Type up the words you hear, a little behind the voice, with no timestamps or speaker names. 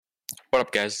What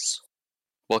up, guys?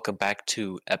 Welcome back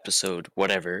to episode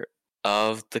whatever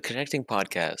of the Connecting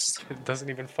Podcast. It doesn't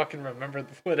even fucking remember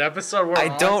what episode we're I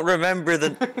on. don't remember the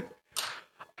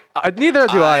Neither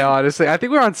do I, I'm- honestly. I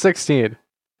think we're on 16.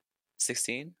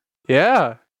 16.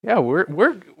 Yeah, we're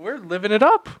living it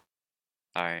up.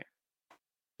 All right.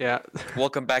 Yeah.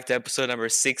 Welcome back to episode number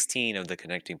 16 of the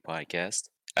Connecting Podcast.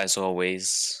 As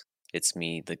always, it's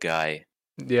me, the guy,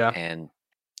 Yeah.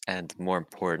 and more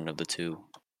important of the two.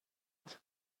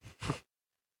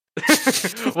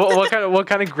 what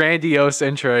kind of grandiose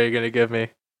intro are you gonna give me?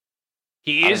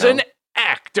 He I is don't an know.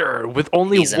 actor with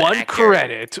only He's an one actor.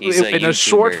 credit He's a in a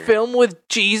short YouTuber. film with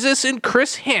Jesus and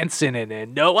Chris Hansen in it.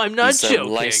 No, I'm not He's a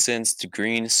joking. licensed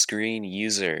green screen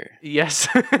user. Yes.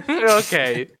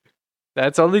 Okay.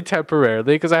 That's only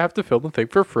temporarily because I have to film the thing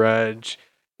for French.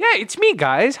 Yeah, it's me,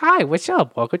 guys. Hi, what's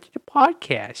up? Welcome to the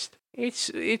podcast.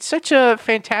 It's such a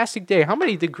fantastic day. How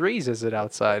many degrees is it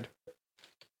outside?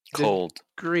 Cold.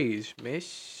 Degrees,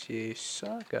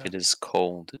 Mississauga. It is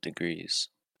cold degrees.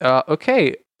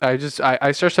 Okay.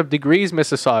 I searched up degrees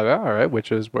Mississauga, all right,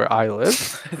 which is where I live.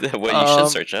 What you should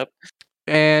search up.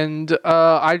 And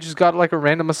I just got like a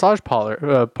random massage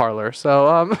parlor.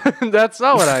 So that's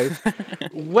not what I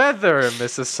weather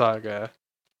Mississauga.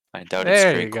 I doubt it's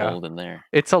There very you go. cold in there.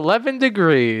 It's 11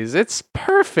 degrees. It's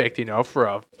perfect, for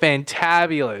a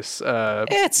fantabulous.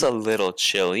 It's a little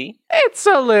chilly. It's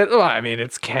a little. Well, I mean,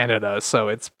 it's Canada, so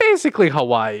it's basically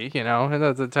Hawaii, and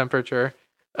that's the temperature.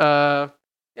 Yeah,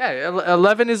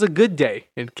 11 is a good day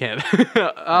in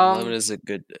Canada. 11 is a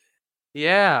good day.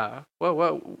 Yeah.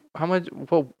 How much?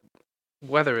 What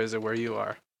weather is it where you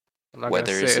are? I'm not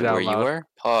Weather gonna is say it it out where you loud. are?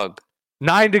 Pog.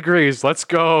 9 degrees. Let's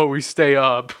go. We stay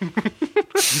up.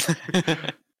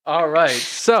 All right.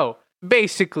 So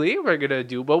basically, we're going to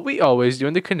do what we always do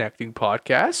in the Connecting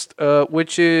Podcast,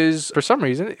 which is, for some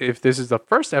reason, if this is the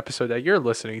first episode that you're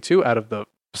listening to out of the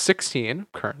 16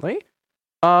 currently,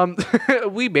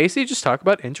 we basically just talk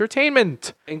about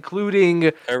entertainment,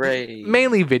 including Hooray.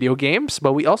 mainly video games,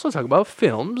 but we also talk about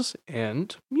films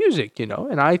and music, and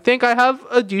I think I have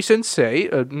a decent say,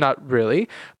 not really,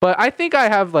 but I think I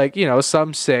have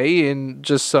some say in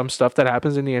just some stuff that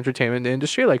happens in the entertainment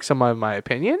industry, like some of my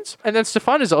opinions. And then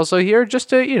Stefan is also here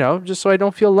just to, just so I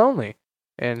don't feel lonely.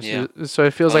 And Yeah. so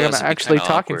it feels like I'm Otherwise it'd be actually kinda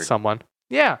talking to awkward. someone.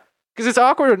 Yeah. Because it's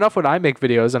awkward enough when I make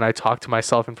videos and I talk to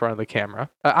myself in front of the camera.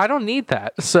 I don't need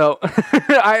that. So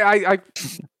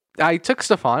I took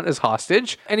Stefan as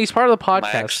hostage, and he's part of the I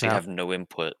podcast actually now. have no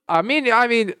input. I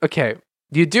mean, okay.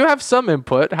 You do have some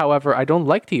input. However, I don't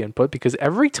like the input because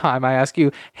every time I ask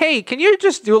you, "Hey, can you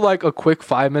just do like a quick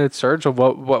 5-minute search of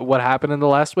what happened in the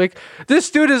last week?" This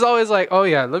dude is always like, "Oh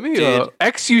yeah, let me Dude.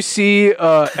 XQC,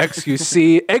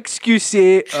 XQC,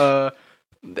 XQC."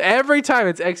 Every time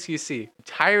it's XQC. I'm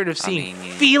tired of seeing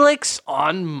mean- Felix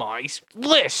on my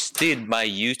list. Dude, my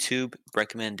YouTube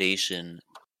recommendation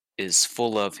is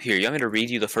full of... Here, you want me to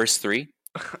read you the first 3?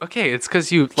 Okay, it's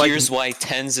because you like. Here's why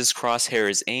Tenz's crosshair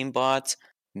is aimbot.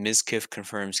 Mizkif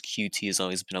confirms QT has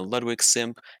always been a Ludwig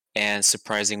simp. And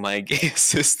surprising my gay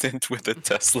assistant with a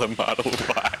Tesla Model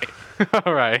Y.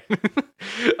 All right.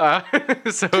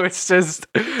 So it's just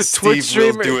Twitch Steve will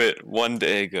streamer. do it one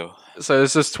day ago. So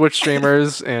it's just Twitch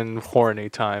streamers in horny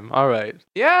time. All right.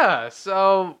 Yeah.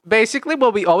 So basically,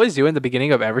 what we always do in the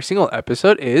beginning of every single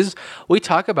episode is we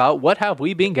talk about what have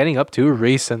we been getting up to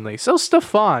recently. So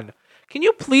Stefan, can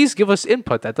you please give us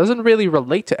input that doesn't really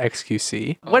relate to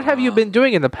XQC? What have you been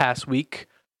doing in the past week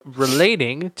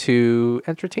relating to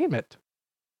entertainment?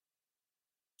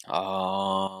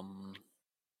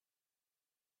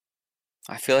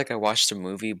 I feel like I watched a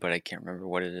movie, but I can't remember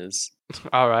what it is.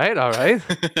 All right. All right.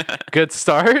 Good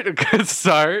start. Good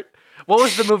start. What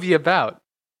was the movie about?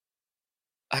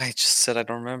 I just said I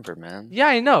don't remember, man. Yeah,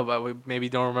 I know, but we maybe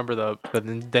don't remember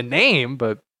the name,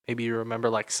 but maybe you remember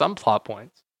like some plot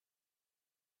points.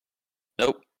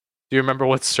 Nope. Do you remember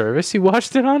what service you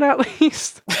watched it on at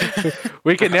least?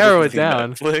 We can narrow it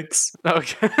down. Netflix.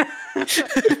 Okay.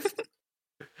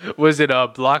 Was it a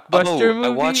blockbuster movie? I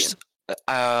watched.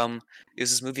 It was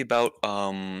this movie about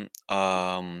gun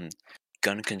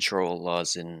control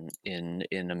laws in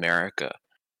America,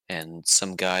 and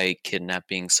some guy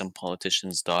kidnapping some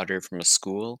politician's daughter from a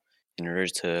school in order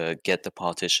to get the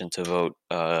politician to vote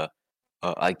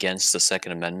against the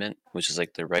Second Amendment, which is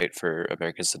like the right for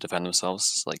Americans to defend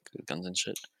themselves, like guns and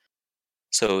shit.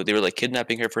 So they were like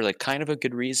kidnapping her for like kind of a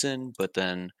good reason, but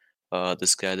then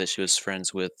this guy that she was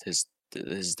friends with, his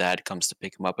dad comes to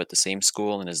pick him up at the same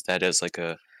school, and his dad is like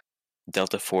a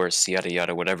Delta Force, yada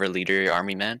yada, whatever leader,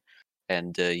 army man,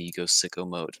 and he goes sicko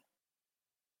mode.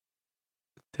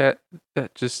 That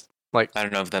just Like I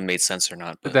don't know if that made sense or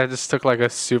not, but that just took like a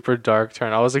super dark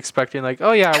turn. I was expecting like,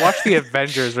 oh yeah, I watched the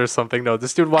Avengers or something. No,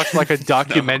 this dude watched like a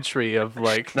documentary of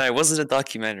like. no, it wasn't a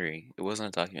documentary. It wasn't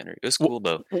a documentary. It was W- cool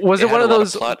though. was It it had one a of lot of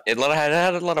those? plot. It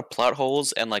had a lot of plot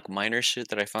holes and like minor shit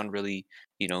that I found really,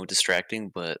 distracting.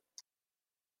 But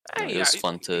it Yeah, was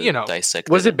fun to you know, dissect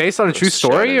was it it and based on a true shit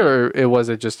out story of it. or was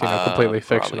it just completely Probably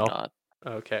fictional? not.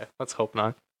 Okay, let's hope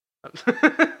not.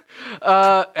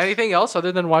 Anything else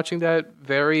other than watching that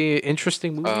very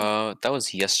interesting movie? That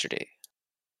was yesterday.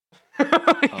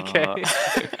 Okay.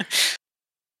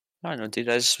 I don't know, dude.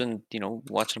 I just been,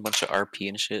 watching a bunch of RP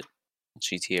and shit.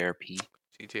 GTRP.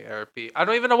 GTRP. I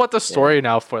don't even know what the story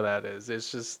now for that is.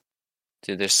 It's just.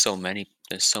 Dude, there's so many.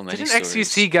 There's so many. Didn't stories.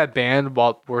 XCC get banned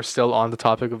while we're still on the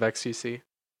topic of XCC?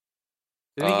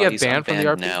 Didn't he get He's banned from the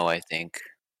RP? now, I think.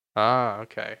 Ah,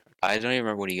 okay. I don't even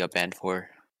remember what he got banned for.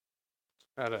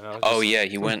 I don't know. Oh yeah,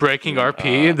 he went breaking he went,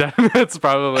 RP. That's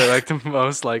probably like the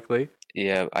most likely.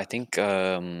 Yeah, I think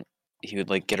he would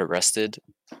like get arrested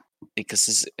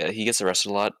because he gets arrested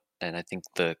a lot, and I think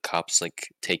the cops like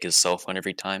take his cell phone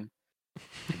every time.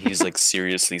 And he's like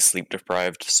seriously sleep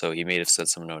deprived, so he may have said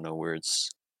some no words.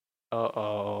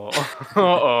 Uh-oh.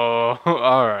 Uh-oh.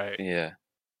 All right. Yeah.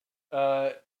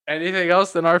 Anything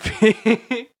else than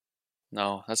RP?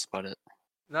 No, that's about it.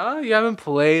 No, you haven't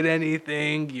played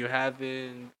anything. You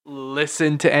haven't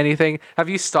listened to anything. Have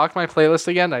you stalked my playlist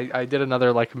again? I did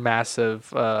another like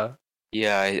massive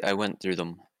Yeah, I went through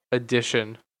them.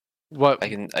 Addition. What I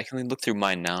can look through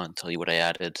mine now and tell you what I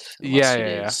added.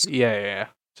 Yeah.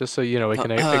 Just so you know, we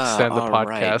can extend the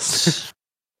podcast. Right.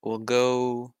 We'll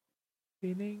go.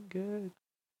 Feeling good.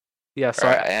 Yeah, so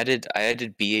Right, I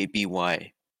added BABY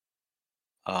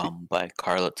by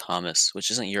Carla Thomas, which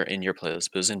isn't in your playlist,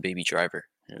 but it was in Baby Driver.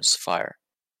 And it was fire.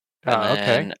 And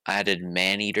then I added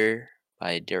Man Eater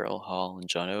by Daryl Hall and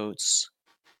John Oates.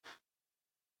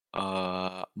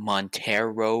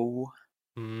 Montero.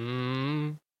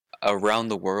 Around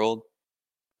the World.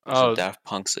 Daft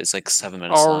Punk's. It's like 7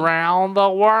 minutes long. Around the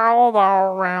world.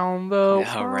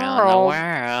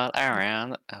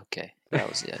 Okay, that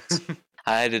was it.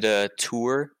 I added a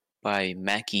Tour by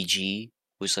Mackie G,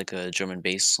 which is like a drum and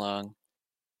bass song.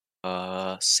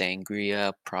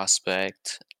 Sangria,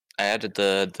 Prospect. I added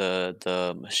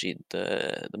the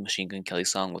Machine Gun Kelly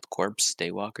song with Corpse,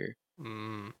 Daywalker.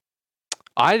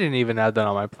 I didn't even add that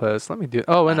on my playlist. Let me do.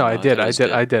 Oh no, I did. I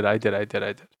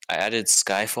added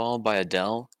Skyfall by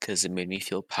Adele because it made me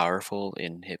feel powerful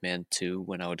in Hitman 2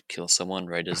 when I would kill someone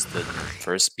right as the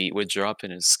first beat would drop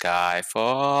and it's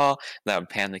Skyfall. And I would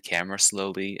pan the camera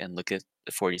slowly and look at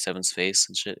 47's face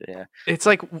and shit. Yeah. It's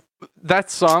like that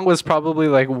song was probably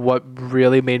like what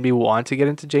really made me want to get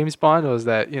into James Bond was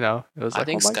that, it was like, I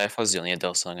think Skyfall is the only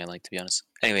Adele song I like, to be honest.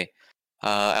 Anyway,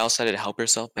 I also added Help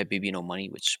Yourself by Baby No Money,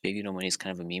 which Baby No Money is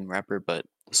kind of a meme rapper, but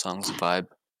the song's a vibe.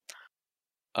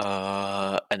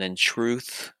 And then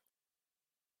Truth.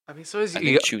 I mean, so is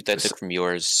Truth I took from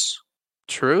yours.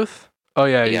 Truth? Oh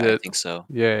yeah, you did. I think so.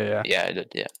 Yeah. Yeah, I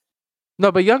did. Yeah.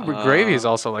 No, but Young Gravy is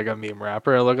also like a meme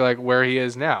rapper. Look like where he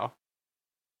is now.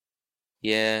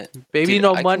 Yeah. Baby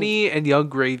No Money and Young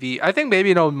Gravy. I think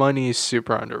Baby No Money is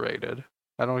super underrated.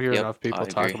 I don't hear enough people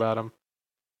talk about him.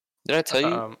 Did I tell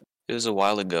you? It was a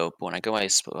while ago, but when I got my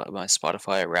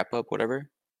Spotify wrap up, whatever,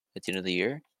 at the end of the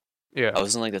year, yeah, I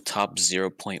was in like the top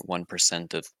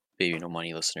 0.1% of Baby No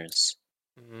Money listeners.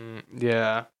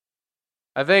 Yeah,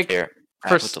 I think. Here, I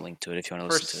put the link to it if you want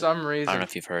to listen to it. For some reason, I don't know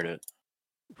if you've heard it.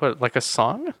 What, like a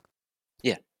song?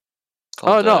 Yeah.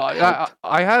 Oh no,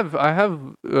 I have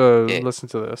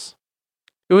listened to this.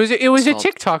 It was a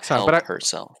TikTok song, but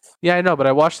herself. Yeah, I know, but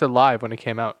I watched it live when it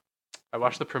came out. I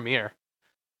watched the premiere.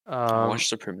 I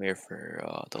watched the premiere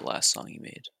for the last song you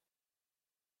made.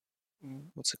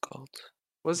 What's it called?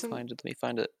 Let me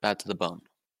find it. Bad to the Bone.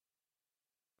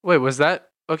 Wait, was that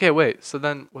okay? Wait, so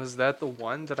then was that the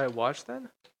one that I watched then?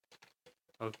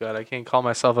 Oh god, I can't call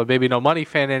myself a Baby No Money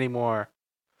fan anymore.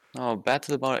 Oh, Bad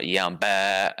to the Bone. Yeah, I'm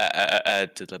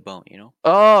bad to the bone.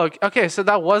 Oh, okay. So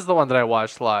that was the one that I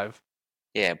watched live.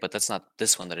 Yeah, but that's not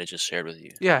this one that I just shared with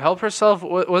you. Yeah, Help Herself.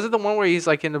 Was it the one where he's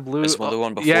like in the blue? It's the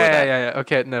one before that. Yeah.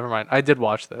 Okay, never mind. I did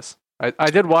watch this.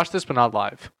 I did watch this, but not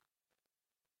live.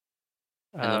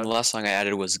 And then the last song I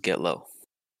added was Get Low.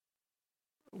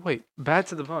 Wait, Bad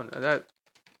to the Bone.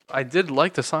 I did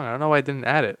like the song. I don't know why I didn't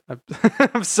add it.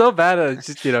 I'm so bad at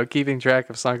just keeping track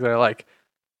of songs that I like.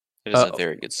 It is a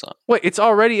very good song. Wait, it's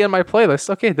already in my playlist.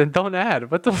 Okay, then don't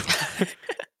add. What the?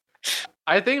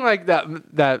 I think like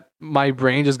that my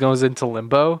brain just goes into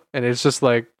limbo and it's just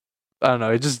like I don't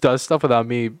know, it just does stuff without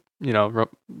me,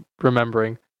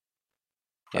 remembering.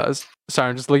 Yeah. Sorry,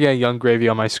 I'm just looking at Young Gravy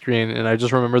on my screen, and I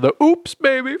just remember the "Oops,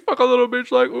 baby, fuck a little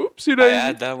bitch like oopsie I daisy."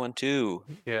 had that one too.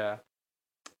 Yeah,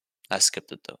 I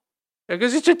skipped it though.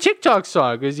 because it's a TikTok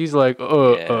song. Because he's like,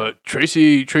 Yeah.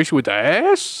 Tracy with the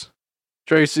ass,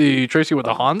 Tracy with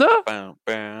the Honda. Bow,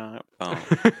 bow, bow,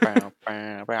 bow,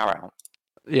 bow, bow.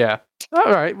 Yeah.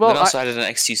 All right. Well, Then also added an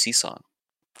XTC song.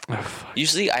 fuck.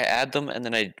 Usually I add them and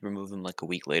then I remove them like a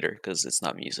week later because it's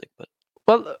not music. But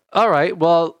Well, all right.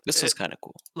 Well, this was kind of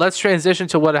cool. let's transition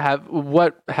to what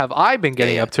have I been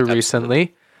getting Yeah, up to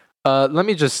recently. Let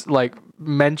me just like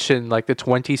mention like the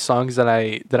 20 songs that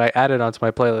I added onto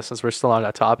my playlist since we're still on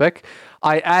that topic.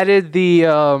 I added the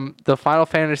Final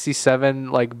Fantasy VII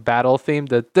like battle theme,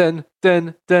 the dun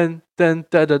dun dun dun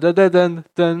dun dun dun dun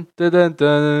dun dun dun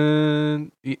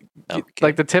dun,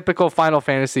 like the typical Final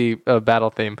Fantasy battle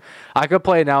theme. I could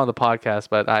play it now on the podcast,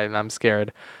 but I'm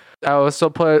scared. I also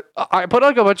put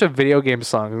like a bunch of video game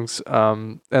songs,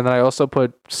 and then I also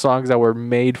put songs that were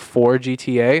made for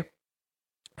GTA.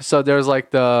 So there's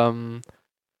like the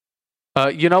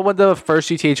you know when the first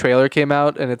GTA trailer came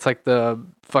out, and it's like the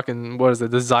fucking what is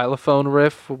it, the xylophone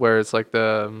riff, where it's like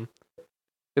the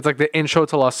intro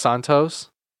to Los Santos.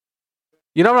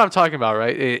 You know what I'm talking about,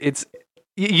 right? It's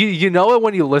you know it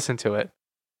when you listen to it.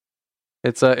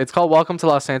 It's called Welcome to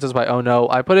Los Santos by Oh No.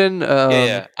 I put in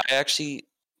yeah. I actually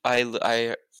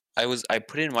I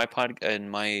put it in my in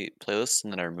my playlist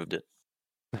and then I removed it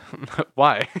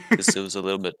Why? because it was a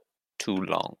little bit too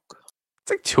long.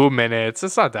 It's like 2 minutes.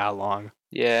 It's not that long.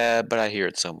 Yeah, but I hear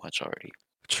it so much already.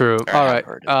 True. Or I All have right.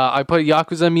 heard it. I put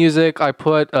Yakuza music. I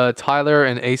put Tyler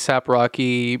and ASAP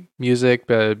Rocky music,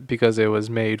 but because it was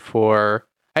made for.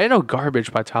 I didn't know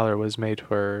Garbage by Tyler was made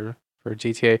for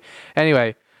GTA.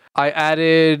 Anyway, I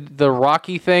added the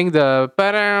Rocky thing, the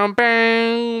ba-dam,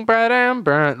 bang, ba-dam,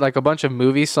 bang, like a bunch of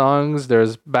movie songs.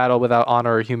 There's Battle Without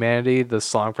Honor or Humanity, the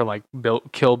song from like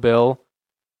Kill Bill.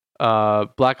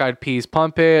 Black Eyed Peas,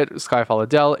 Pump It, Skyfall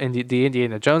Adele, the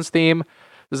Indiana Jones theme.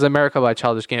 This is America by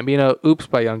Childish Gambino, Oops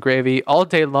by Young Gravy, All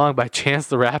Day Long by Chance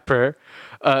the Rapper,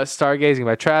 Stargazing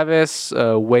by Travis,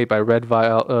 Wait by Red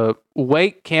Vial,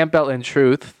 Wait, Campbell, and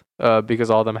Truth,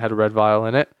 because all of them had Red Vial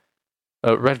in it.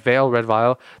 Red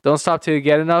Vial. Don't Stop Till You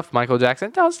Get Enough, Michael Jackson,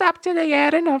 Don't Stop Till You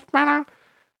Get Enough.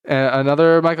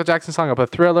 Another Michael Jackson song, I put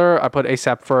Thriller, I put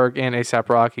ASAP Ferg and ASAP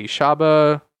Rocky,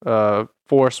 Shaba,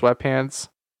 For Sweatpants.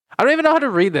 I don't even know how to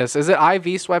read this. Is it IV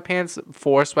Sweatpants,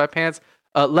 For Sweatpants?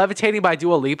 Levitating by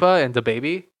Dua Lipa and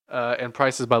DaBaby, and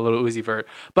Prices by Lil Uzi Vert.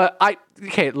 But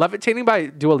Levitating by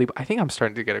Dua Lipa. I think I'm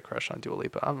starting to get a crush on Dua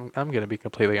Lipa. I'm gonna be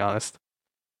completely honest.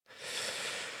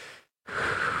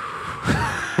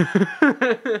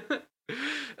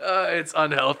 It's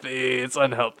unhealthy. It's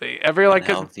unhealthy.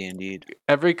 Unhealthy indeed.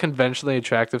 Every conventionally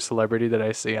attractive celebrity that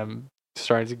I see, I'm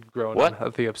starting to grow an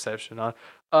unhealthy obsession on.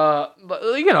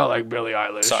 You know, like Billie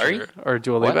Eilish. Sorry? Or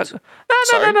Dua Lipa. What?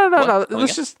 No. Oh,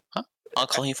 Let's just. Huh?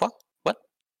 Khalifa? What?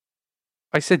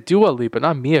 I said Dua Lipa,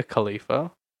 not Mia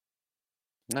Khalifa.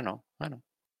 No. I know.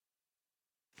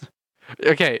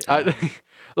 Okay.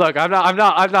 Look, I'm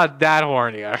not that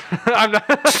horny. I'm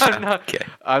not. Okay.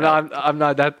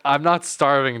 I'm not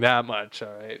starving that much.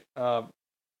 All right.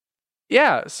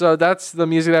 Yeah. So that's the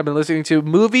music that I've been listening to.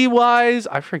 Movie wise,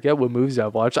 I forget what movies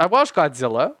I've watched. I watched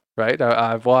Godzilla. Right.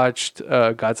 I've watched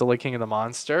Godzilla King of the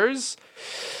Monsters.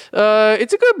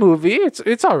 It's a good movie.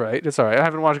 It's all right. It's all right. I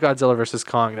haven't watched Godzilla versus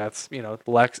Kong. That's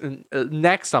Lex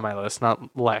next on my list,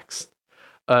 not Lex.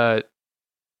 What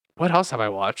else have I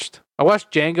watched? I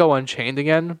watched Django Unchained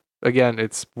again. Again,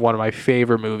 it's one of my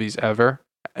favorite movies ever.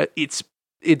 It's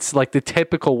like the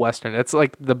typical Western. It's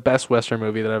like the best Western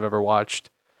movie that I've ever watched.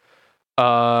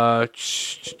 I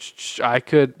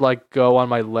could like go on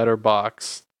my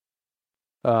Letterboxd.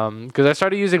 Because I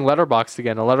started using Letterboxd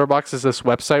again. A Letterboxd is this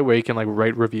website where you can like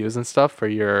write reviews and stuff for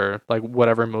your like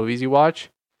whatever movies you watch.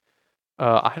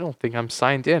 I don't think I'm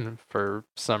signed in for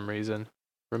some reason.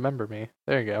 Remember me.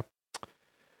 There you go.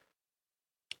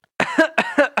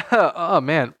 Oh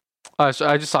man, so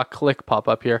I just saw Click pop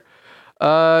up here.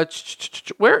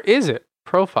 Where is it?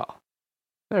 Profile.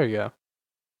 There you go.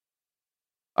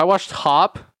 I watched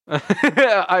Hop.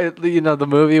 The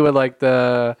movie with like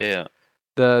the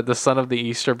son of the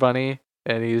Easter Bunny,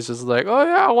 and he's just like, oh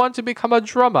yeah, I want to become a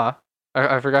drummer.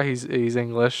 I forgot he's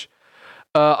English.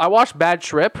 I watched Bad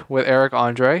Trip with Eric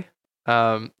Andre.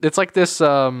 It's like this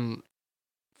film.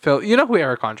 You know who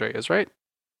Eric Andre is, right?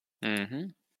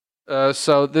 Mm-hmm.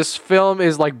 So this film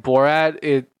is like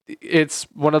Borat. It's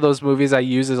one of those movies I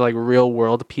use as like real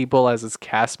world people as its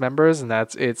cast members, and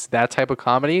it's that type of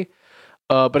comedy.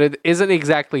 But it isn't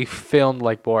exactly filmed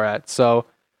like Borat. So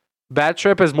Bad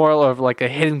Trip is more of like a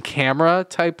hidden camera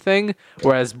type thing,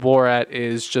 whereas Borat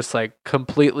is just like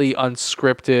completely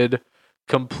unscripted,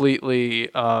 completely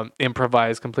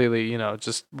improvised, completely,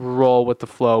 just roll with the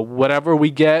flow. Whatever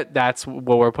we get, that's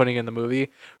what we're putting in the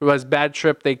movie. Whereas Bad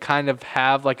Trip, they kind of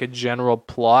have like a general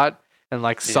plot and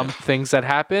like some things that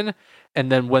happen.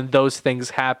 And then when those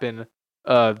things happen,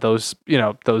 those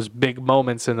big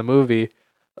moments in the movie,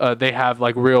 they have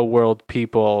like real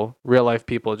life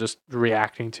people just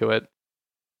reacting to it.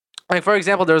 Like, for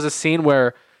example, there was a scene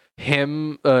where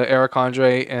Eric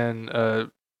Andre, and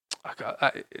I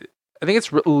think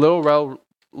it's Little Rel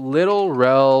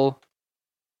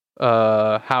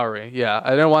Howery. Yeah, I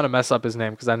didn't want to mess up his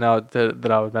name because I know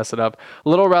that I would mess it up.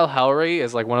 Little Rel Howery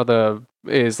is like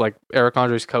like Eric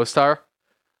Andre's co-star.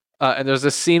 And there's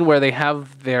this scene where they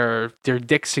have their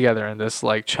dicks together in this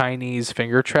like Chinese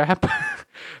finger trap,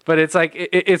 but it's like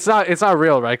it's not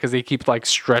real, right? Because they keep like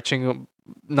stretching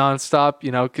nonstop,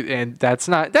 and that's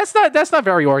not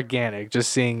very organic.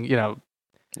 Just seeing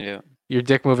your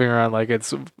dick moving around like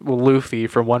it's Luffy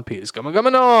from One Piece, come on,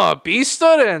 no, beast,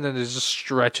 and then it just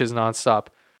stretches nonstop.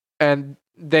 And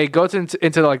they go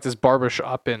into like this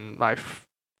barbershop in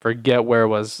forget where it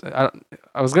was. I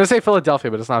was gonna say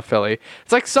Philadelphia, but it's not Philly.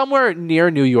 It's like somewhere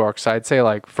near New York, so I'd say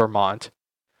like Vermont.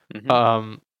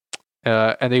 Mm-hmm.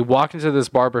 And they walk into this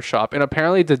barbershop, and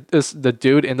apparently the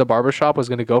dude in the barbershop was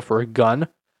gonna go for a gun,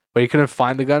 but he couldn't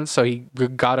find the gun, so he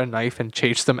got a knife and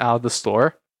chased them out of the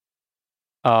store.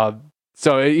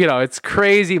 So it's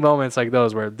crazy moments like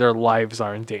those where their lives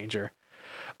are in danger.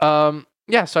 So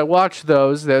I watched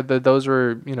those. Those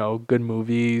were good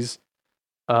movies.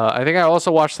 I think I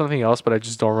also watched something else, but I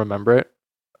just don't remember it.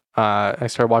 I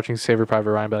started watching Saving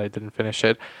Private Ryan, but I didn't finish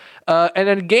it. And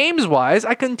then games-wise,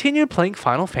 I continued playing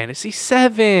Final Fantasy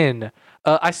VII.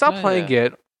 I stopped playing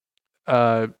it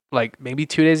like maybe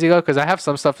 2 days ago because I have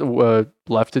some stuff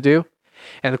left to do.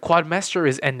 And the quadmester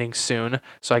is ending soon,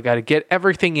 so I got to get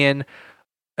everything in.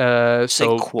 Say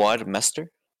quadmester?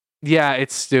 Yeah,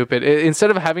 it's stupid.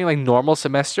 Instead of having like normal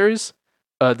semesters,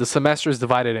 the semester is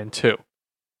divided in two.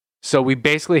 So we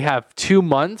basically have 2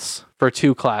 months for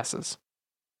 2 classes.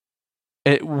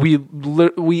 We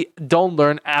don't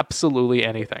learn absolutely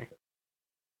anything.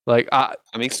 Like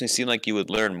it makes me seem like you would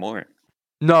learn more.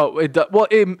 No,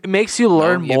 it makes you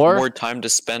learn more. You have more time to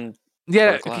spend.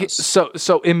 Yeah,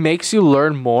 so it makes you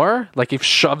learn more. Like it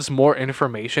shoves more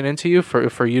information into you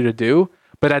for you to do.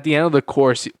 But at the end of the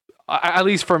course, at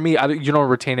least for me, you don't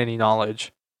retain any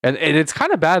knowledge, and it's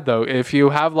kind of bad though if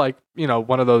you have like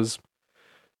one of those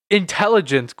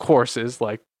intelligent courses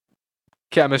like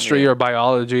chemistry or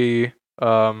biology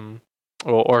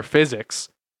or physics.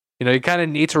 You kind of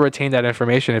need to retain that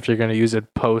information if you're going to use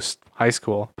it post high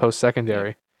school, post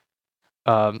secondary.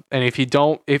 And if you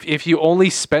don't, if you only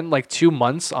spend like 2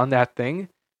 months on that thing,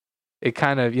 it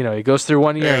kind of it goes through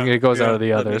one year and it goes out of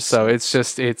the other. So it's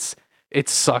just it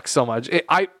sucks so much.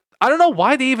 I don't know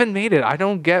why they even made it. I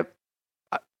don't get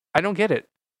it.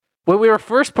 When we were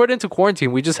first put into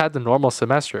quarantine, we just had the normal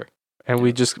semester, and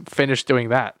we just finished doing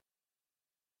that.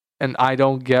 And I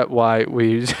don't get why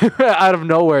we, out of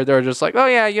nowhere, they're just like, oh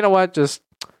yeah, you know what?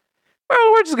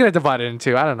 We're just gonna divide it in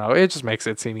 2. I don't know. It just makes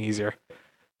it seem easier.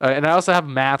 And I also have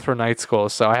math for night school,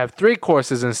 so I have 3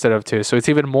 courses instead of 2. So it's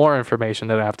even more information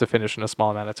that I have to finish in a small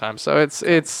amount of time. So it's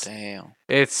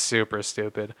super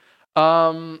stupid.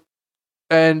 And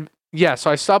yeah,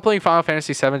 so I stopped playing Final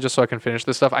Fantasy VII just so I can finish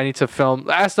this stuff. I need to film.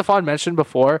 As Stefan mentioned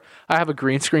before, I have a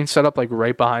green screen set up like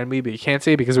right behind me, but you can't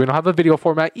see it because we don't have a video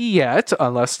format yet,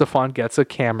 unless Stefan gets a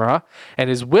camera and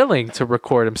is willing to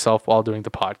record himself while doing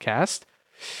the podcast.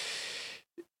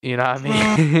 You know what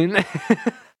I mean?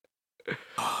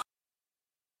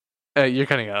 You're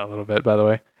cutting out a little bit, by the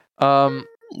way.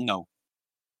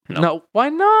 No, why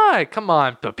not? Come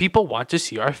on, but people want to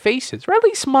see our faces, or at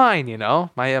least mine.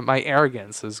 My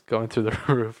arrogance is going through the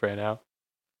roof right now.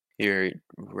 Your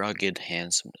rugged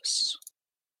handsomeness.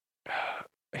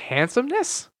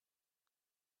 Handsomeness?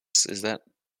 Is it?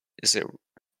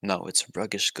 No, it's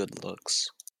ruggish good looks.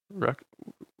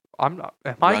 I'm not.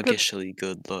 Am I ruggishly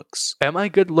good looks? Am I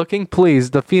good looking?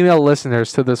 Please, the female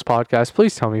listeners to this podcast,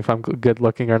 please tell me if I'm good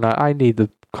looking or not. I need the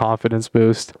confidence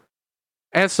boost.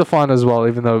 And Stefan as well,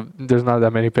 even though there's not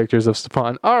that many pictures of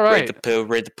Stefan. All right.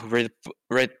 Rate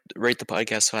the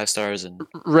podcast 5 stars and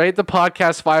rate the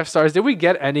podcast 5 stars. Did we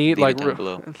get any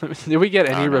did we get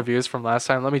any reviews from last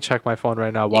time? Let me check my phone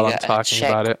right now while I'm talking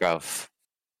about it. Bruv.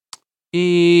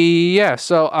 Yeah,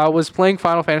 so I was playing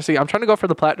Final Fantasy. I'm trying to go for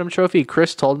the Platinum Trophy.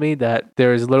 Chris told me that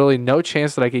there is literally no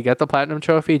chance that I could get the Platinum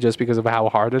Trophy just because of how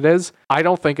hard it is. I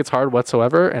don't think it's hard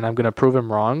whatsoever, and I'm going to prove him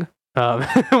wrong.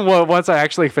 Once I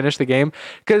actually finish the game,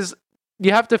 because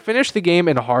you have to finish the game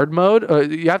in hard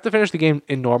mode. You have to finish the game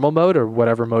in normal mode or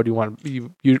whatever mode you want.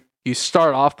 You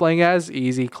start off playing as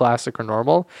easy, classic, or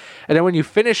normal, and then when you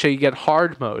finish it, you get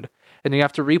hard mode, and you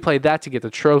have to replay that to get the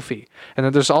trophy. And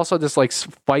then there's also this like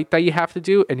fight that you have to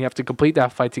do, and you have to complete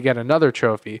that fight to get another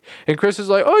trophy. And Chris is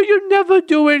like, "Oh, you never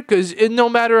do it because no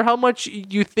matter how much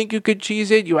you think you could cheese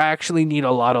it, you actually need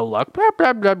a lot of luck." Blah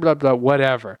blah blah blah blah.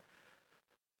 Whatever.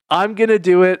 I'm going to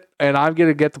do it, and I'm going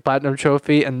to get the platinum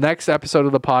trophy. And next episode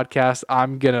of the podcast,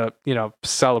 I'm going to,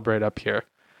 celebrate up here.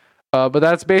 But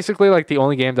that's basically like the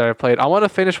only game that I've played. I want to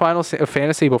finish Final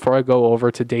Fantasy before I go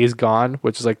over to Days Gone,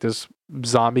 which is like this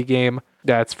zombie game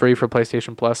that's free for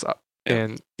PlayStation Plus.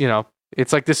 And,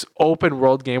 it's like this open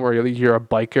world game where you're a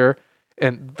biker,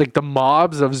 and like the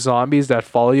mobs of zombies that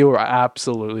follow you are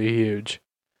absolutely huge.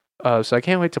 So I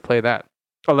can't wait to play that.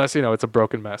 Unless, it's a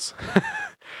broken mess.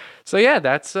 So yeah,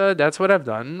 that's what I've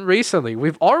done recently.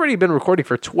 We've already been recording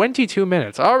for 22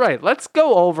 minutes. All right, let's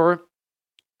go over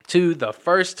to the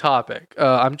first topic.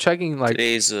 I'm checking like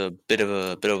today's a bit of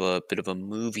a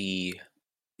movie.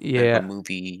 Yeah, a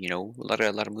movie. A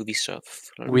lot of movie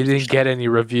stuff. We didn't get any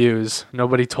reviews.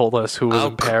 Nobody told us who was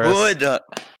in Paris.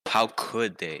 How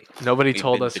could they? Nobody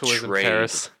told us who was in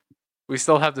Paris. We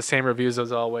still have the same reviews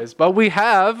as always, but we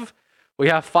have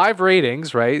 5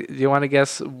 ratings, right? Do you want to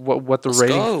guess what the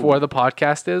rating for the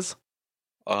podcast is?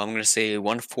 I'm going to say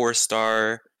 1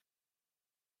 4-star,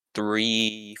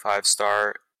 3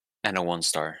 5-star, and a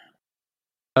 1-star.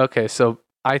 Okay, so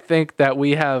I think that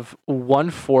we have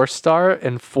 1 4-star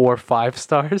and 4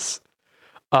 5-stars.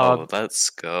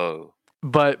 Let's go.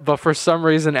 But for some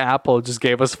reason, Apple just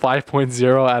gave us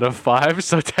 5.0 out of 5,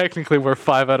 so technically we're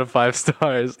 5 out of 5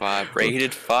 stars.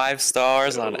 Rated 5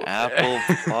 stars on Apple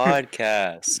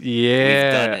Podcasts.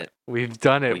 Yeah, we've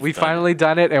done it. We finally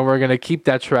done it, and we're gonna keep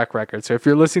that track record. So if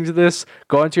you're listening to this,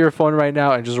 go into your phone right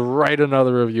now and just write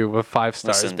another review with 5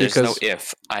 stars. Listen, there's no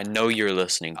if. I know you're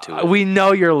listening to it. We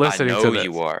know you're listening to this. I know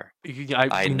you are.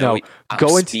 I know.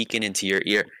 I'm speaking into your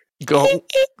ear. Go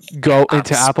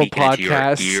into Apple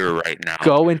Podcasts right now.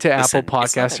 Go into Apple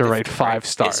Podcasts and write 5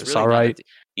 stars. Really all right.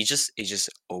 You just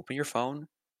open your phone,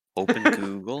 open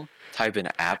Google, type in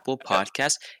Apple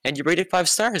Podcast, and you rate it 5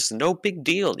 stars. No big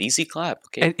deal. Easy clap.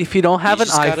 Okay. And if you don't have an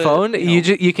iPhone,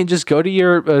 you can just go to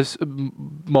your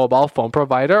mobile phone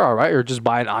provider, all right, or just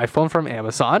buy an iPhone from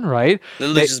Amazon, right?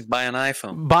 Literally, just buy an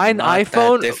iPhone. Buy an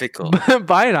iPhone. That difficult.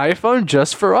 Buy an iPhone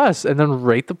just for us, and then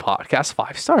rate the podcast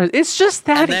 5 stars. It's just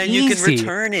that easy. And then you can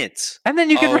return it. And then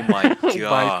you can. Oh my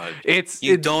god!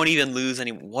 You don't even lose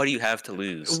any. What do you have to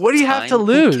lose? What do you have to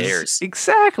lose? Who cares?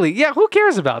 Exactly. Yeah. Who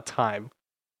cares about time?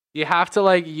 You have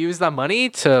to use that money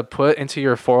to put into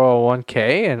your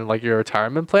 401k and your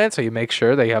retirement plan, so you make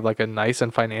sure that you have a nice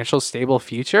and financial stable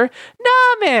future.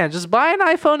 Nah, man, just buy an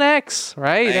iPhone X,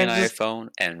 right? Buy an iPhone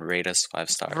and rate us 5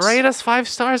 stars. Rate us 5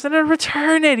 stars and then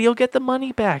return it. You'll get the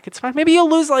money back. It's fine. Maybe you'll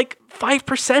lose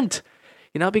 5%,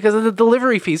 because of the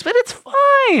delivery fees, but it's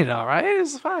fine. All right,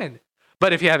 it's fine.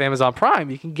 But if you have Amazon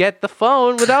Prime, you can get the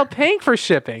phone without paying for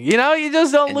shipping. You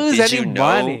just don't lose any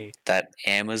money. That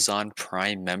Amazon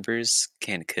Prime members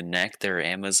can connect their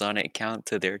Amazon account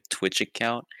to their Twitch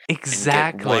account.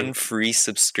 Exactly. And get 1 free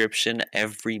subscription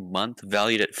every month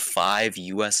valued at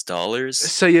 $5.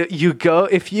 So you go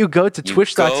to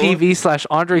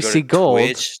twitch.tv/Andre C. Gold.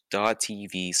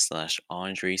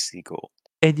 Twitch.tv/Andre C. Gold.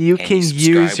 And you can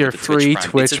use your free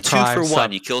Twitch Prime. It's a 2 for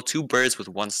 1. You kill 2 birds with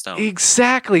 1 stone.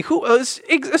 Exactly.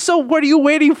 So what are you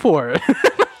waiting for?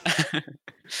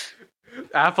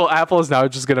 Apple is now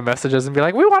just going to message us and be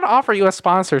like, we want to offer you a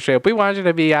sponsorship. We want you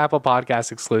to be Apple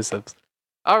Podcast exclusives.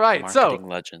 All right, marketing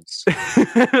legends. This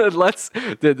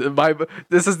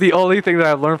is the only thing that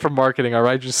I've learned from marketing. All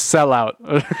right, just sell out.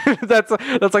 That's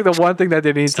like the one thing that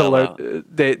they need to learn.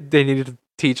 They needed to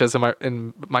teach us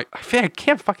in my. I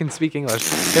can't fucking speak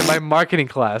English in my marketing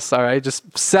class. All right,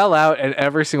 just sell out, and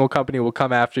every single company will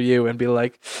come after you and be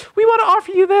like, "We want to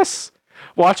offer you this."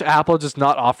 Watch Apple just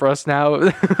not offer us now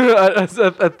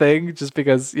a thing just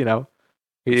because we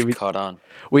caught on.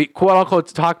 We quote unquote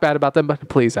talk bad about them, but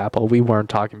please, Apple, we weren't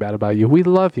talking bad about you. We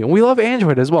love you. And we love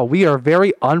Android as well. We are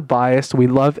very unbiased. We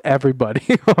love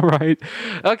everybody. All right.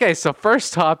 Okay, so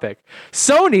first topic.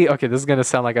 Sony. Okay, this is going to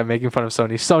sound like I'm making fun of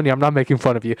Sony. Sony, I'm not making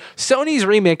fun of you. Sony's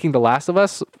remaking The Last of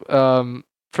Us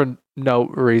for no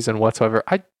reason whatsoever.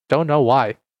 I don't know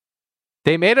why.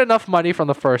 They made enough money from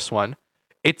the first one.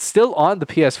 It's still on the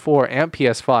PS4 and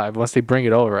PS5 once they bring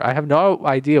it over. I have no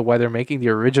idea why they're making the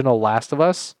original Last of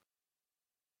Us.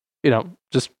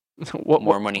 Just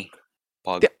more money.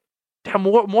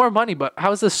 More money, but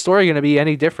how is the story going to be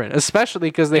any different? Especially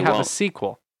because they have a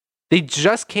sequel. They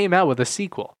just came out with a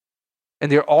sequel,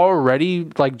 and they're already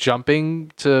like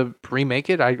jumping to remake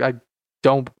it. I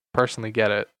don't personally get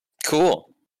it. Cool.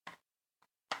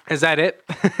 Is that it?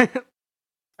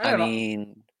 I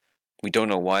mean, we don't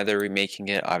know why they're remaking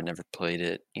it. I've never played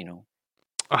it, you know.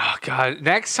 Oh god!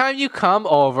 Next time you come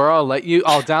over, I'll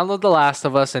download The Last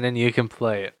of Us, and then you can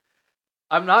play it.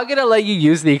 I'm not gonna let you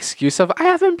use the excuse of I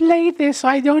haven't played this, so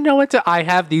I don't know what to. I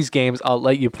have these games. I'll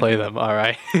let you play them. All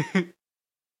right.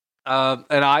 And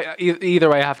either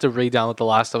way, I have to re-download The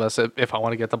Last of Us if I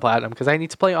want to get the platinum because I need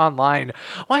to play online.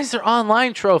 Why is there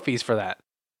online trophies for that?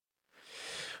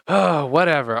 Oh,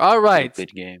 whatever. All right.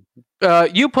 Good game.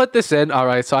 You put this in. All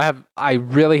right. So I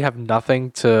really have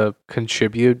nothing to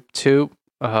contribute to.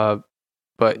 But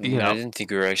you know, I didn't think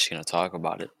we were actually gonna talk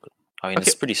about it, but I mean,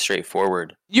 it's pretty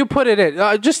straightforward. You put it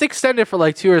in. Just extend it for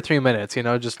like 2 or 3 minutes. You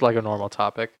know, just like a normal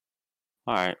topic.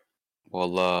 All right.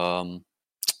 Well,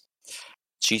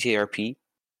 GTRP,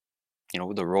 you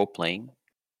know, the role playing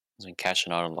has been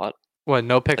cashing out a lot. What,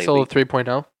 NoPixel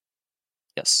 3.0?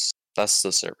 Yes, that's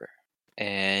the server.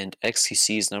 And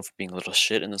XQC is known for being a little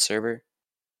shit in the server.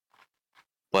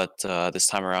 But this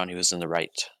time around, he was in the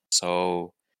right.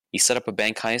 So he set up a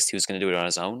bank heist. He was going to do it on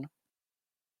his own,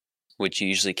 which you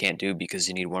usually can't do because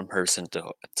you need one person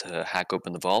to hack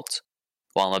open the vault,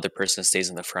 while another person stays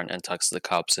in the front and talks to the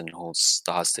cops and holds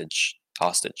the hostage.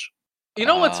 You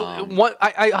know what?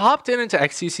 I hopped into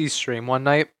XCC's stream one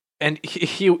night, and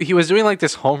he was doing like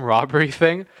this home robbery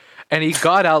thing, and he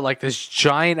got out like this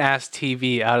giant ass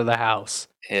TV out of the house.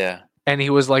 Yeah. And he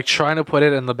was like trying to put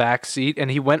it in the back seat,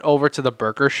 and he went over to the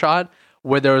burger shot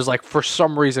where there was like for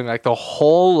some reason like the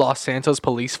whole Los Santos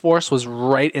police force was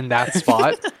right in that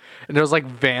spot. And there was like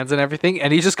vans and everything,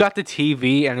 and he just got the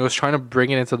TV and he was trying to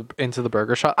bring it into the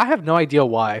burger shop. I have no idea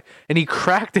why, and he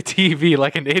cracked the TV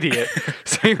like an idiot.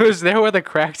 So he was there with a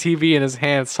cracked TV in his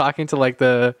hands, talking to like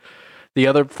the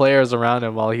other players around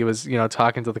him while he was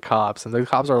talking to the cops, and the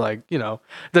cops are like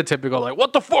the typical like,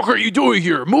 "What the fuck are you doing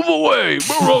here? Move away!"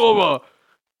 Blah, blah,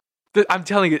 blah. I'm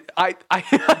telling you,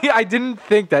 I didn't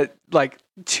think that like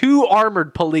 2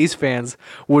 armored police vans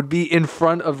would be in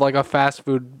front of like a fast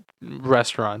food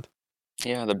restaurant.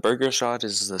 Yeah, the burger shot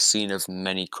is the scene of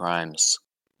many crimes.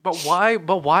 But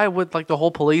why would like the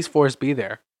whole police force be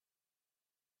there?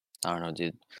 I don't know,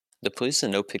 dude. The police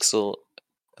in NoPixel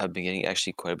have been getting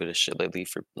actually quite a bit of shit lately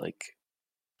for like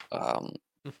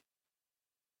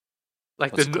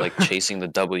like chasing the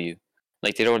W.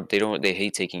 Like they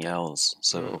hate taking L's.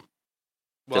 So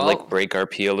they like break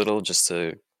RP a little just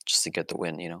to get the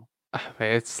win, you know.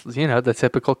 It's the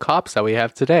typical cops that we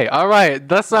have today. All right,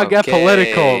 let's not get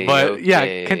political, but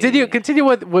yeah, continue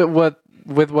with what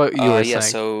you were saying. Yeah,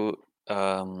 so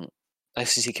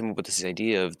FCC came up with this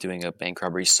idea of doing a bank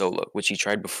robbery solo, which he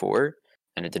tried before,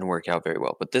 and it didn't work out very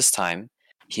well. But this time,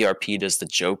 he RP'd as the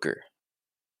Joker.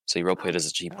 So he roleplayed as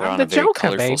he put on a very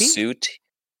colorful suit,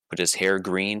 put his hair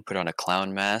green, put on a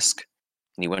clown mask,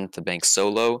 and he went to the bank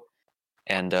solo,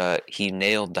 and he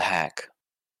nailed the hack.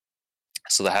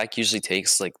 So the hack usually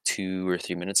takes like 2 or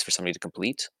 3 minutes for somebody to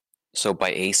complete. So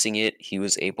by acing it, he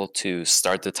was able to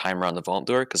start the timer on the vault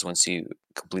door, because once you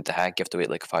complete the hack, you have to wait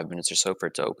like 5 minutes or so for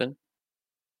it to open.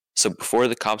 So before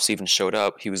the cops even showed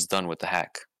up, he was done with the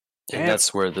hack. And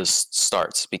that's where this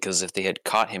starts, because if they had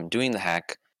caught him doing the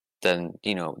hack, then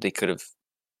they could have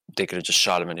just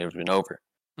shot him and it would have been over.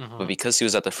 But because he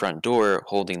was at the front door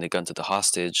holding the gun to the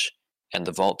hostage, and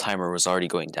the vault timer was already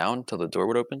going down till the door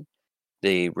would open,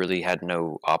 they really had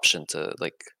no option to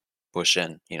like push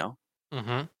in,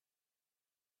 So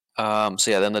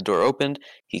yeah, then the door opened.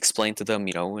 He explained to them,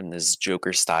 in his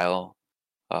Joker style.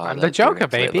 I'm the Joker,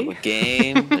 baby.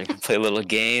 They're gonna play a little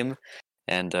game,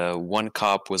 and one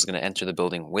cop was gonna enter the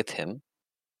building with him,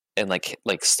 and like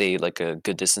stay like a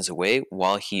good distance away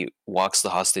while he walks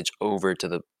the hostage over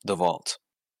to the vault.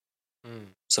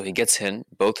 So he gets in.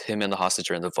 Both him and the hostage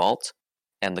are in the vault,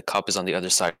 and the cop is on the other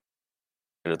side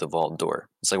of the vault door.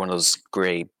 It's like one of those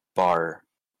gray bar,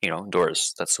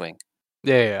 doors that swing.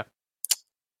 Yeah.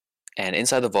 And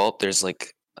inside the vault, there's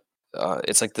like,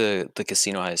 it's like the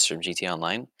casino heist from GTA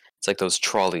Online. It's like those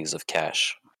trolleys of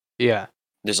cash. Yeah.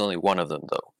 There's only one of them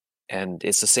though, and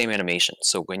it's the same animation.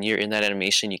 So when you're in that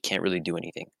animation, you can't really do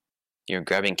anything. You're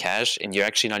grabbing cash, and you're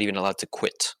actually not even allowed to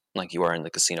quit like you are in the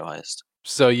casino heist.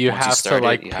 So once you have to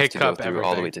like pick up everything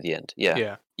all the way to the end.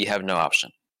 Yeah. You have no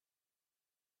option.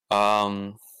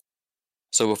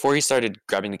 So before he started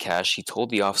grabbing the cash, he told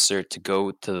the officer to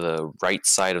go to the right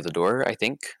side of the door, I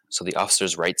think. So the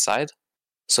officer's right side,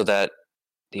 so that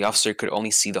the officer could only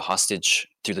see the hostage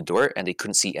through the door and they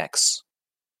couldn't see X.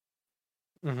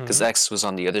 Because X was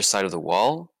on the other side of the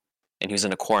wall and he was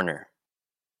in a corner.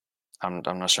 I'm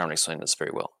not sure I'm explaining this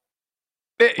very well.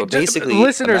 But But basically,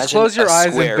 listeners, imagine close your a eyes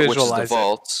and square, which is the visualize it.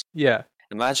 vault. Yeah.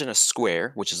 Imagine a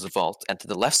square, which is the vault, and to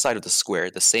the left side of the square,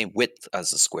 the same width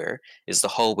as the square, is the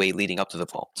hallway leading up to the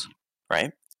vault,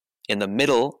 right? In the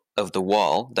middle of the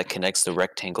wall that connects the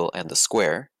rectangle and the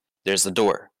square, there's the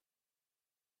door,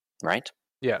 right?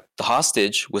 Yeah. The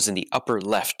hostage was in the upper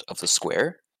left of the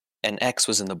square, and X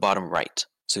was in the bottom right.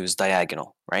 So he was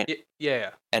diagonal, right?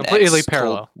 Yeah. And Completely X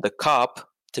parallel. told the cop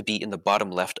to be in the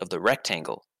bottom left of the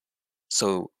rectangle.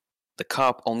 So the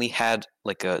cop only had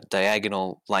like a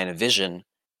diagonal line of vision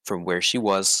from where she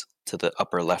was to the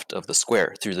upper left of the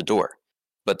square through the door.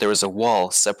 But there was a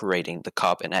wall separating the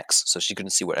cop and X, so she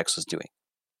couldn't see what X was doing.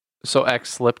 So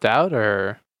X slipped out,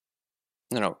 or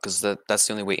No, because that's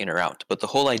the only way in or out. But the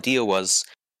whole idea was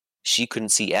she couldn't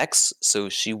see X, so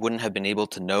she wouldn't have been able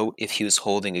to know if he was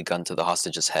holding a gun to the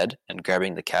hostage's head and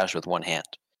grabbing the cash with one hand.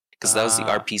 Because that was the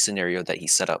RP scenario that he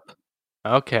set up.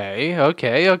 Okay. I'm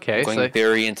going So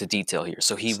very into detail here.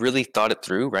 So he really thought it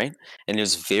through, right? And it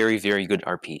was very, very good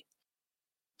RP.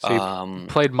 you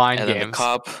played mind and games. then the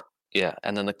cop,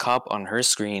 and then the cop on her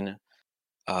screen,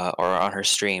 or on her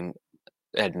stream,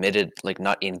 admitted, like,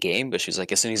 not in game, but she was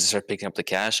like, as soon as he started picking up the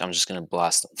cash, I'm just gonna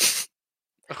blast him.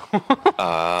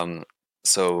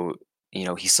 So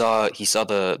he saw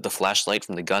the flashlight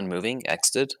from the gun moving,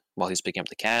 X did, while he was picking up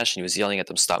the cash, and he was yelling at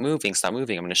them, "Stop moving! Stop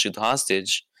moving! I'm gonna shoot the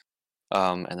hostage!"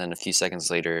 And then a few seconds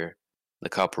later, the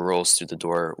cop rolls through the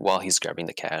door while he's grabbing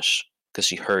the cash, because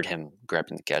she heard him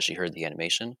grabbing the cash. She heard the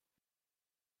animation,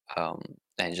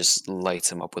 and just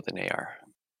lights him up with an AR.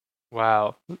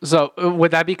 Wow. So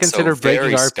would that be considered breaking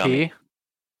very RP? scummy.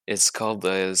 It's called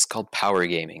power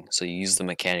gaming. So you use the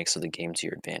mechanics of the game to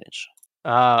your advantage.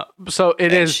 So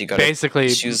it And is she got a- basically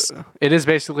she was- it is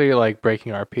basically like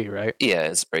breaking RP, right? Yeah,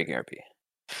 it's breaking RP.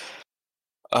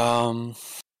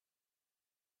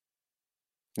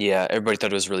 Yeah, everybody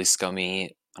thought it was really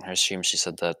scummy. On her stream, she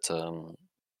said that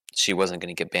she wasn't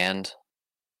going to get banned,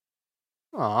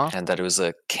 Aw. and that it was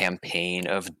a campaign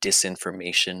of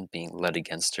disinformation being led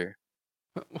against her.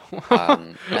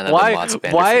 And then the mods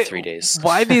banned her for 3 days.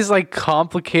 Why these like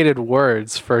complicated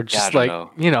words for just I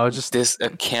don't know. just a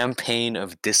campaign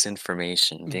of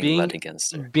disinformation being led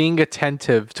against her. being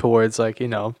attentive towards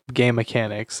game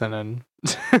mechanics, and then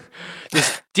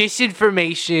just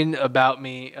disinformation about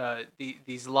me,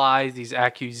 these lies, these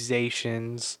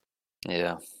accusations.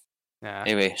 Yeah. Yeah.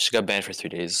 Anyway, she got banned for 3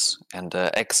 days, and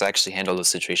X actually handled the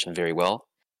situation very well.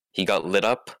 He got lit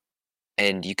up,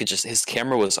 and his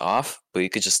camera was off, but you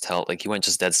could just tell, like, he went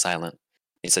just dead silent.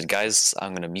 He said, "Guys,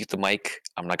 I'm gonna mute the mic.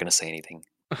 I'm not gonna say anything."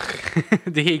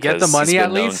 Did he get the money he's at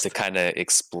been known least? to kind of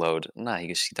explode. Nah,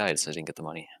 she died, so he didn't get the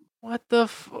money. What the?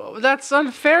 That's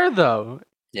unfair, though.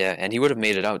 Yeah, and he would have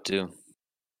made it out too.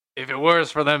 If it weren't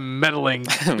for them meddling.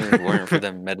 If it weren't for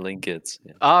them meddling kids.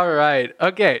 Yeah. All right.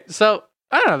 Okay. So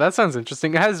I don't know. That sounds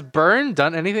interesting. Has Burn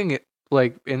done anything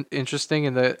like interesting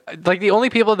in the only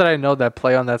people that I know that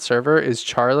play on that server is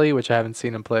Charlie, which I haven't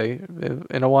seen him play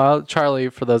in a while. Charlie,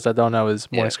 for those that don't know, is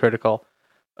Moist Critical.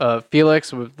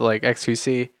 Felix with like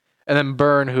XQC, and then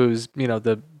Burn, who's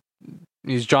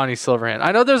he's Johnny Silverhand.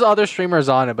 I know there's other streamers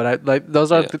on it, but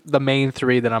those are the main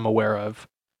three that I'm aware of.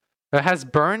 Has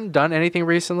Burn done anything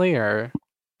recently, or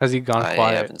has he gone quiet?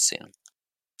 I haven't seen him.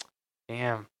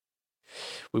 Damn.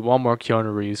 We want more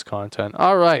Keanu Reeves content.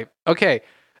 All right. Okay.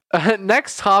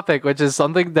 Next topic, which is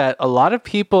something that a lot of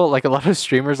people, like a lot of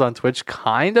streamers on Twitch,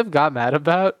 kind of got mad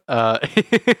about. And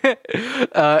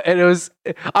it was,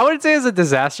 I wouldn't say it was a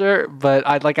disaster, but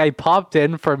I popped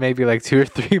in for maybe like 2 or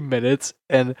 3 minutes,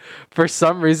 and for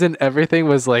some reason everything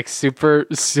was like super,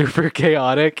 super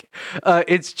chaotic.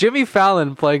 It's Jimmy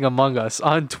Fallon playing Among Us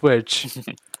on Twitch.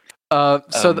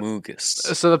 So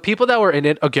the people that were in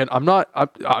it, again, I'm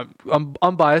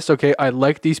unbiased. Okay, I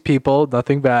like these people,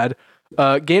 nothing bad.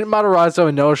 Gaten Matarazzo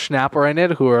and Noah Schnapp are in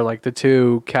it, who are like the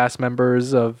 2 cast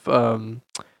members of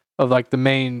like the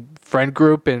main friend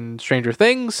group in Stranger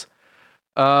Things.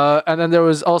 And then there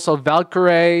was also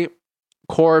Valkyrie,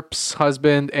 Corpse,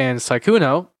 Husband, and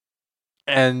Saikuno,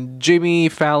 and Jimmy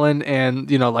Fallon,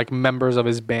 and like members of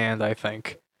his band, I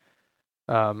think.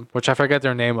 Which I forget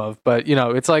their name of, but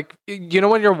it's like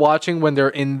when you're watching when they're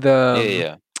in the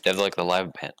yeah, they have like the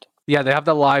live band. Yeah, they have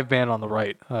the live band on the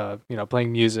right,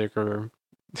 playing music, or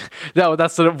no,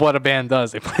 that's sort of what a band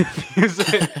does. They play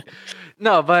music.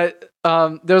 No, but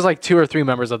there was like 2 or 3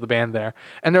 members of the band there,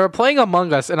 and they were playing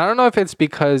Among Us, and I don't know if it's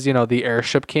because the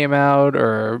airship came out,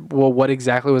 or what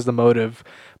exactly was the motive,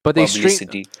 but they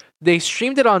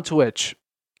streamed it on Twitch.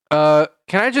 Can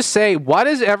I just say, why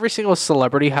does every single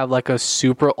celebrity have like a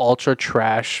super ultra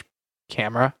trash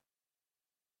camera?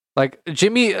 Like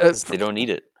Jimmy, 'Cause they don't need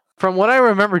it. from what I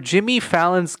remember, Jimmy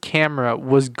Fallon's camera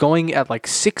was going at like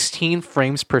 16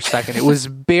 frames per second. It was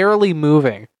barely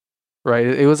moving, right?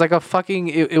 It was like a fucking.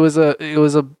 It was a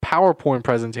PowerPoint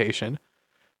presentation,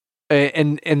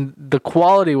 and the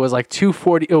quality was like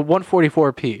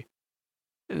 144p.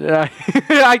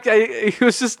 It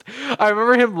was just. I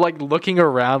remember him like looking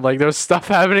around, like there was stuff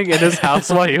happening in his house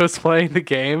while he was playing the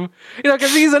game.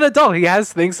 Because he's an adult, he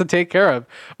has things to take care of.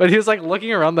 But he was like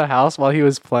looking around the house while he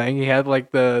was playing. He had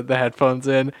like the headphones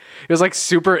in. He was like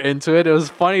super into it. It was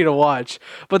funny to watch.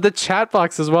 But the chat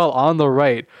box as well on the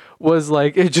right was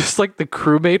like it just like the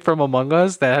crewmate from Among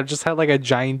Us that had just had like a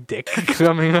giant dick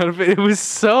coming out of it.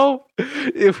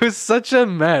 It was such a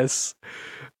mess.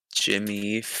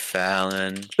 Jimmy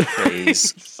Fallon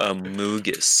plays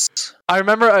Amogus. I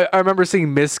remember seeing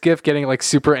Misgift getting like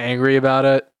super angry about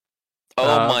it.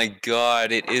 Oh my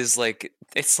god, it's like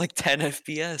 10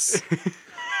 FPS.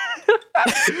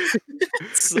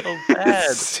 It's so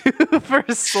bad. Super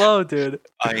slow, dude.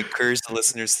 I encourage the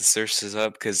listeners to search this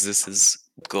up because this is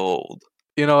gold.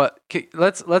 You know what?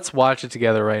 Let's watch it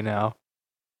together right now.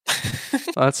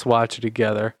 Let's watch it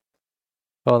together.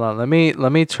 Hold on, let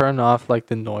me turn off like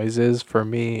the noises for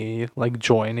me, like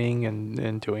joining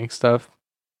and doing stuff.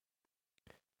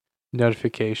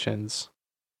 Notifications.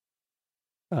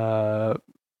 I'm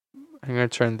gonna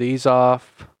turn these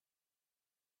off.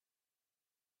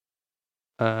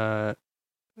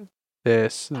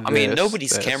 This. I mean,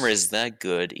 nobody's camera is that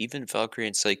good. Even Valkyrie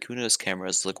and Sykkuno's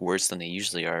cameras look worse than they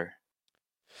usually are.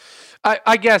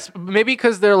 I guess maybe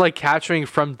because they're like capturing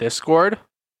from Discord.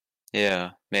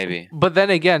 Yeah, maybe. But then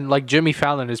again, like Jimmy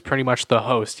Fallon is pretty much the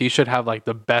host. He should have like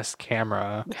the best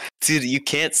camera. Dude, you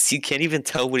can't even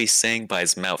tell what he's saying by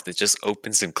his mouth. It just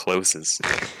opens and closes.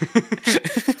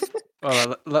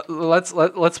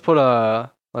 Let's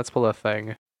pull a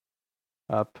thing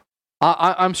up.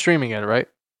 I'm streaming it, right?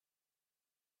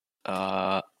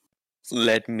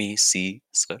 Let me see,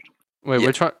 sir. Wait, Yeah.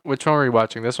 which one are we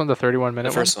watching? This one, the 31-minute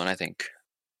The first one, I think.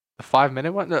 The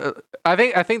 5-minute one?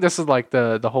 I think this is like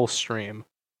the whole stream.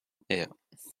 Yeah.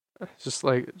 Just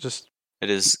It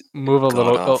is move a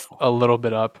god-awful. little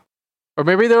bit up. Or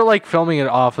maybe they're like filming it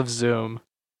off of Zoom,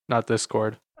 not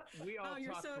Discord. We all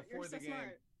you're talked so before the game.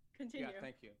 smart. Continue. Yeah,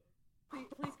 thank you.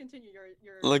 Please continue your.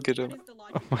 Look at what him.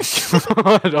 is the Oh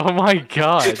logic? my god! Oh my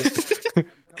god!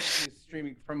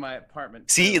 Streaming from my apartment.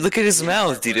 See, look at his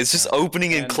mouth, dude. It's just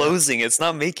opening and closing. It's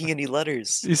not making any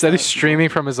letters. He said he's streaming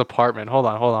from his apartment. Hold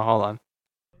on.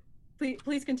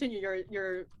 Please continue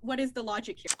your. What is the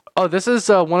logic here? Oh, this is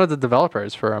one of the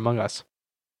developers for Among Us,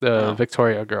 the Oh.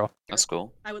 Victoria girl. That's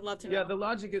cool. I would love to know. Yeah, the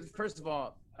logic is, first of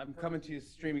all, I'm coming to you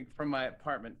streaming from my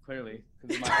apartment, clearly,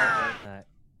 because of my apartment.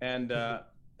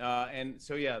 And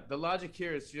so yeah, the logic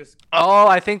here is just. Oh,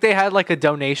 I think they had like a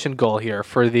donation goal here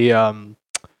for the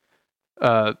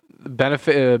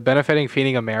benefiting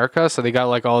Feeding America. So they got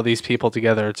like all these people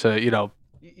together to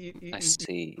I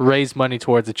see. raise money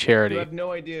towards a You charity. have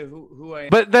no idea who I am.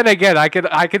 But then again, I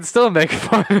could still make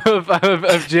fun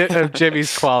of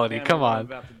Jimmy's quality. and Come what I'm on.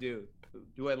 about to do.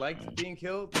 Do I like being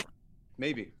killed?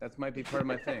 Maybe that might be part of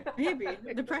my thing. Maybe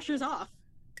the pressure's off.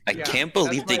 I Yeah, can't that's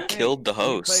believe my they thing. killed the When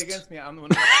you play host. against me, I'm the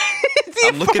one.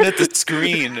 I'm looking at the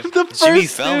screen. The Jimmy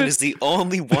first Fallon dude. is the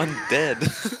only one dead.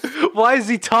 Why is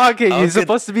he talking? How He's could-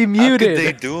 supposed to be How could they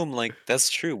muted. do him like that's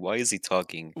true? Why is he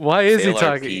talking? Why is he Fail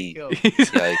talking? RP. He's-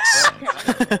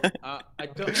 Yikes. I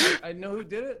don't. I know who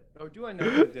did it, or do I know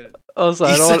who did it? Also,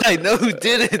 He I don't said, want. I know who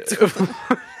did it.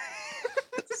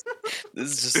 This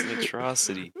is just an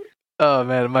atrocity. Oh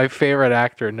man, my favorite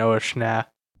actor, Noah Schnapp.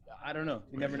 I don't know.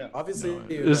 You never know. Obviously,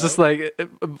 It's just like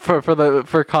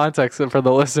for context and for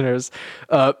the listeners,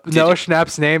 Noah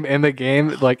Schnapp's name in the game,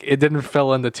 like it didn't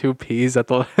fill in the 2 P's at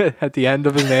the at the end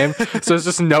of his name, so it's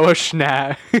just Noah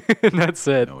Schnapp, and that's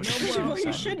it. Well,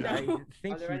 you should know.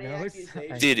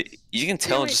 Dude, you can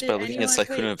tell Wait, just did by looking at anyone-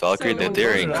 Sykkuno and wait, Valkyrie so- that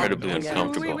they're Wait, incredibly wait,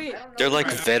 uncomfortable. Wait. They're like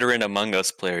veteran Among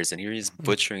Us players, and here he's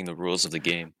butchering the rules of the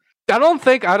game. I don't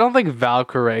think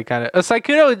Valkyrie kind of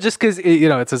Sykkuno just because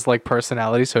it's his like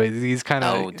personality, so he's kind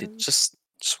of. Oh, dude, just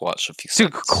watch a few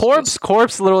Dude, seconds.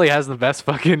 Corpse literally has the best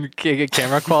fucking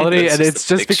camera quality, It's and just it's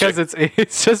a just because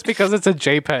it's just because it's a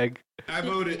JPEG. I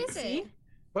voted. See?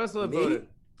 Russell Me? voted.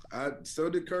 So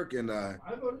did Kirk and I.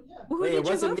 Who Wait, did it you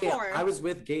wasn't vote me. for? I was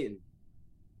with Gaten.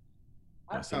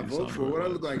 I vote for what I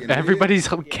look like. An idiot? Everybody's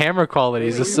camera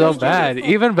qualities Wait, is wait, so wait, bad. wait.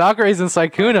 Even Valkyrie's and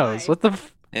Sykkuno's. What the?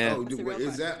 Yeah. Oh, dude, wait,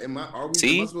 is that? Am I? Are we?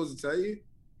 See? Am I supposed to tell you?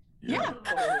 Yeah.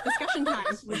 Discussion time.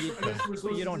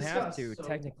 But you don't have to,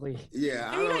 technically. Yeah,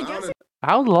 I mean, I I guess don't.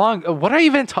 How long? What are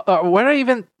even?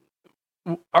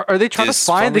 Are they trying Dude, to it's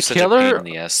find probably the such a pain killer? in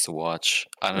the ass to watch.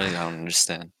 I don't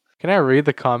understand. Can I read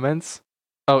the comments?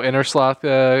 Oh, Innersloth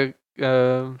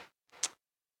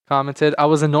commented, I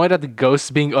was annoyed at the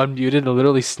ghosts being unmuted and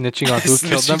literally snitching on who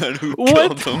killed them. Snitching on who What?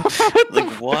 killed them. What the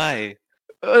Like, why?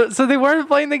 So they weren't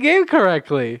playing the game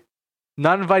correctly.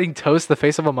 Not inviting Toast, the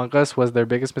face of Among Us, was their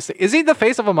biggest mistake. Is he the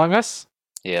face of Among Us?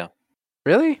 Yeah.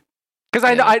 Really?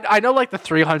 Because Yeah. I know like the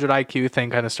 300 IQ thing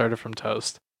kind of started from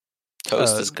Toast.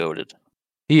 Toast is goaded.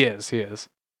 He is.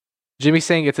 Jimmy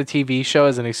saying it's a TV show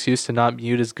as an excuse to not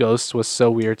mute his ghosts was so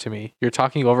weird to me. You're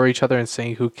talking over each other and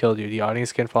saying who killed you. The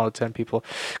audience can follow 10 people.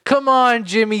 Come on,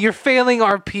 Jimmy, you're failing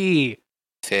RP.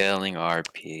 Failing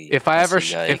RP. If I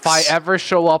ever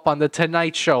show up on the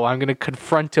Tonight Show, I'm gonna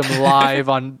confront him live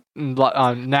on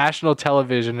national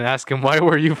television and ask him why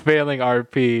were you failing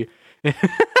RP.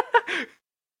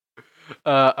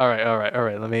 All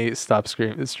right. Let me stop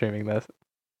streaming this.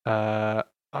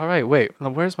 All right, wait.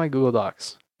 Where's my Google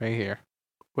Docs? Right here.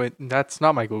 Wait, that's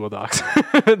not my Google Docs.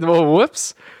 Well,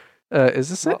 whoops. Is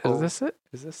this it? Uh-oh. Is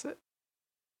this it?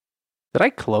 Did I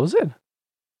close it?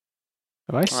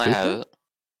 Am I I stupid? have it.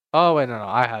 Oh wait, no,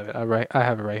 I have it. I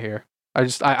have it right here. I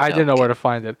didn't know Okay. where to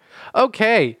find it.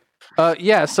 Okay.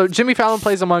 Yeah. So Jimmy Fallon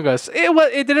plays Among Us.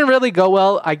 It didn't really go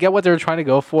well. I get what they were trying to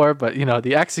go for, but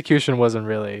the execution wasn't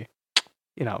really,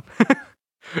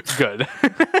 good.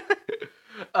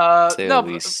 Say No, the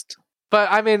least.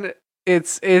 but I mean,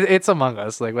 it's Among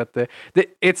Us. Like what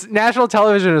it's national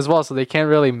television as well, so they can't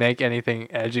really make anything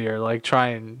edgy or like try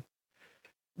and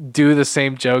do the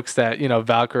same jokes that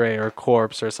Valkyrie or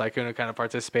Corpse or Sykkuno kind of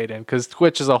participate in, because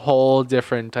Twitch is a whole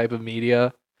different type of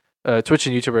media. Twitch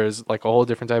and YouTuber is like a whole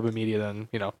different type of media than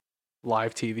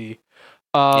live TV.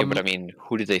 Yeah, but I mean,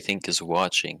 who do they think is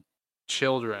watching?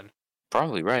 Children.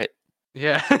 Probably right.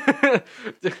 Yeah.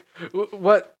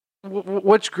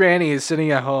 Which granny is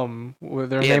sitting at home with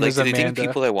their Yeah, name like, is do they Amanda? think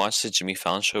people that watch the Jimmy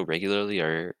Fallon show regularly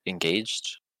are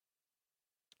engaged?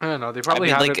 I don't know. They probably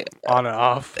mean, have like, it on and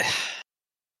off.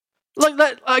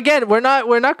 Again, we're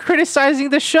not criticizing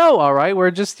the show, all right? We're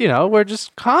just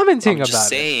commenting I'm about just it.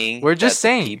 saying. We're just that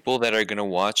the saying. people that are gonna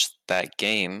watch that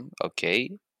game, okay,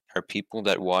 are people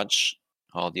that watch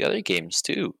all the other games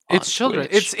too. It's on children.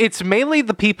 Twitch. It's mainly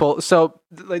the people. So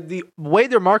like the way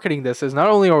they're marketing this is not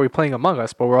only are we playing Among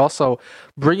Us, but we're also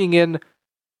bringing in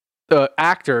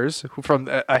actors from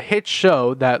a hit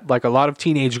show that like a lot of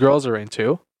teenage girls are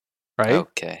into, right?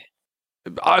 Okay.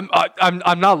 I'm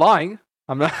not lying.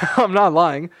 I'm not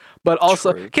lying. But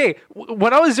also, True. okay,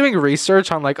 when I was doing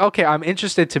research on like, okay, I'm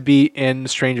interested to be in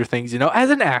Stranger Things, as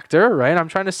an actor, right? I'm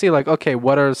trying to see like, okay,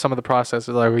 what are some of the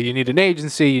processes? Like, you need an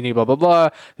agency, you need blah blah blah.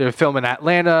 They're filming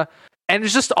Atlanta, and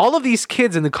it's just all of these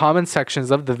kids in the comment sections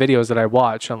of the videos that I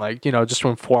watch, and like, just to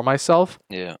inform myself.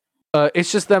 Yeah.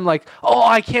 It's just them like, oh,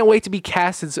 I can't wait to be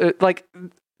casted. Like,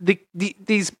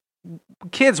 these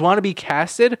kids want to be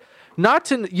casted. Not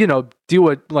to do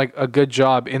a good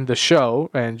job in the show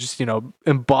and just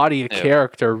embody a Yeah.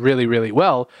 character really really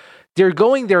well. They're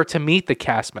going there to meet the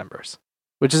cast members,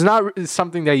 which is not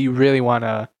something that you really want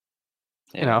to.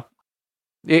 Yeah.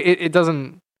 It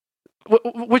doesn't.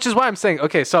 Which is why I'm saying,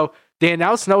 okay, so they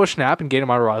announced Noah Schnapp and Gator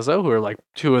Matarazzo, who are like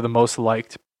two of the most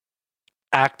liked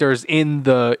actors in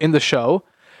the show,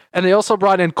 and they also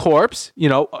brought in Corpse,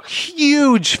 a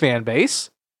huge fan base.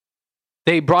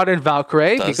 They brought in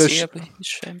Valkyrie Does because he have a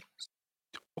huge fan?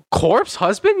 Corpse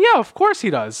husband? Yeah, of course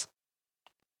he does.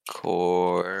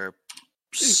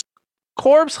 Corpse.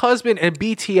 Corpse husband and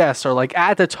BTS are like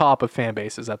at the top of fan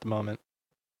bases at the moment.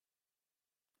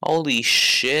 Holy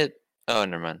shit! Oh,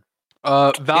 never mind.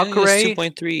 Valkyrie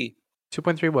 2.3.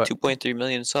 2.3 what? 2.3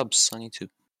 million subs on YouTube.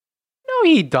 No,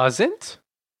 he doesn't.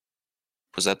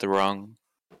 Was that the wrong?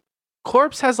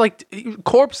 Corpse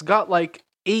got like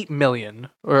 8 million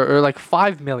or like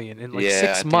 5 million in like yeah, 6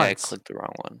 I think months. I clicked the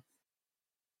wrong one.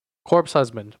 Corpse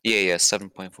husband. Yeah,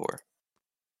 7.4.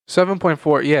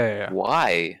 7.4. Yeah.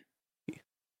 Why?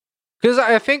 Because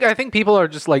I think people are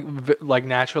just like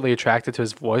naturally attracted to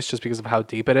his voice just because of how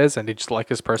deep it is, and they just like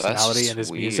his personality That's and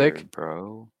his weird, music.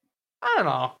 bro. I don't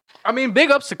know. I mean, big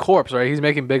ups to Corpse, right? He's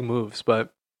making big moves,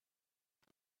 but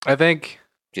I think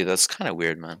Dude, that's kind of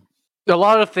weird, man. a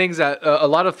lot of things that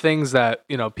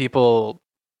people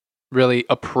really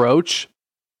approach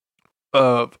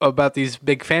about these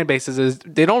big fan bases is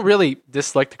they don't really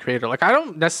dislike the creator. Like, I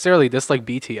don't necessarily dislike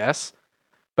BTS,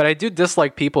 but I do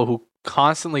dislike people who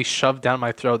constantly shove down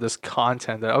my throat this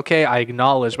content that, okay, I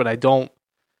acknowledge, but I don't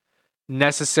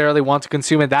necessarily want to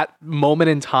consume at that moment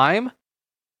in time.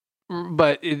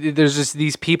 But there's just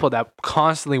these people that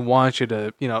constantly want you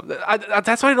to,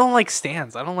 that's why I don't like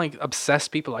stans. I don't like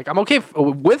obsessed people. Like, I'm okay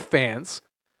with fans,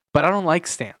 but I don't like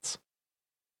stans.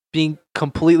 Being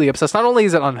completely obsessed. Not only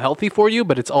is it unhealthy for you,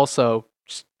 but it's also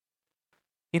just,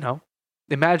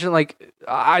 imagine like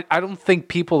I don't think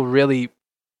people really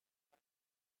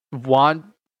want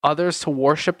others to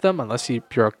worship them unless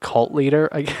you're a cult leader,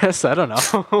 I guess. I don't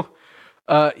know.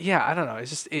 Yeah, I don't know.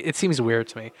 It's just it seems weird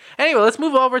to me. Anyway, let's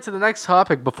move over to the next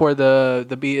topic before the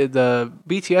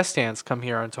BTS stans come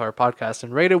here onto our podcast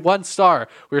and rated 1 star.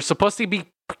 We're supposed to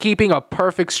be keeping a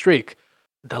perfect streak.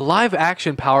 The live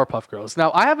action Powerpuff Girls.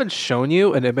 Now, I haven't shown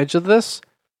you an image of this.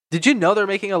 Did you know they're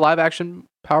making a live action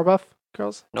Powerpuff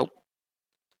Girls? Nope.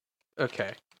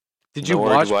 Okay.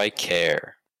 Nor do I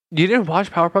care. You didn't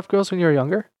watch Powerpuff Girls when you were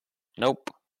younger?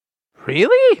 Nope.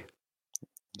 Really?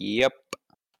 Yep.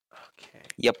 Okay.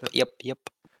 Yep.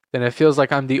 Then it feels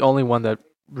like I'm the only one that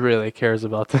really cares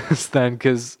about this then,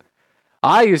 because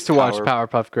I used to watch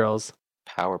Powerpuff Girls.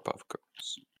 Powerpuff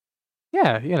Girls.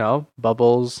 Yeah,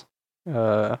 Bubbles.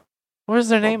 What was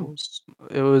their name?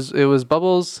 It was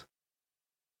Bubbles,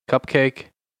 Cupcake,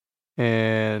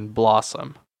 and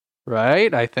Blossom.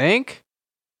 Right? I think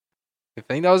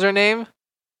that was her name.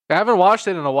 I haven't watched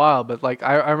it in a while, but like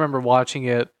I remember watching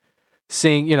it,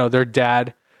 seeing, their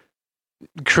dad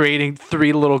creating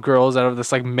 3 little girls out of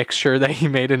this like mixture that he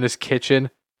made in his kitchen.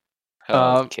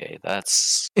 Okay,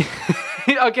 that's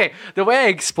okay. The way I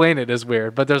explain it is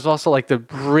weird, but there's also like the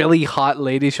really hot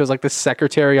lady. She was like the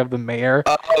secretary of the mayor.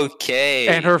 Okay.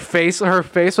 And her face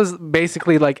was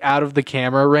basically like out of the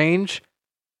camera range.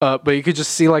 But you could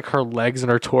just see like her legs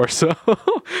and her torso.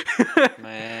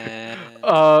 Man.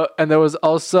 And there was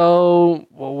also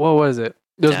what was it?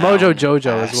 There was Mojo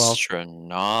Jojo as well.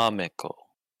 Astronomical.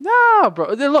 No,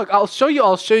 bro. Then look, I'll show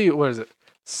you. What is it?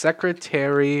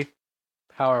 Secretary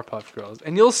Powerpuff Girls,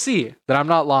 and you'll see that I'm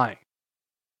not lying.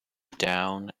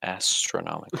 Down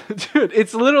astronomical. Dude,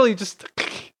 it's literally just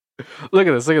look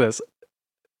at this.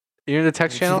 You're in the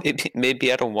text channel?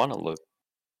 Maybe I don't want to look.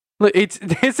 Look,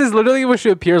 this is literally what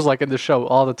she appears like in the show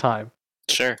all the time.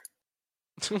 Sure.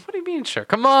 What do you mean, sure?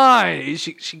 Come on.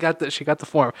 She got the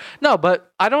form. No,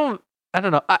 but I don't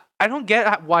know. I don't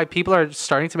get why people are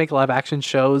starting to make live action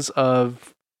shows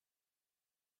of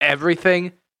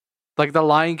everything. Like the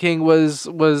Lion King was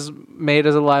made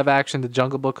as a live action. The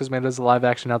Jungle Book was made as a live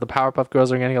action. Now the Powerpuff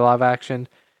Girls are getting a live action.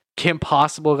 Kim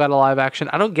Possible got a live action.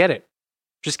 I don't get it.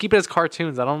 Just keep it as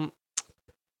cartoons. I don't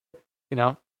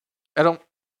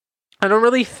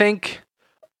really think.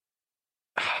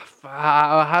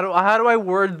 How do I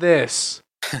word this?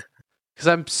 Because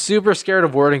I'm super scared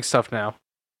of wording stuff now.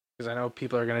 Because I know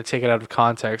people are going to take it out of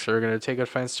context or are going to take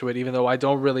offense to it, even though I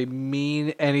don't really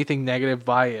mean anything negative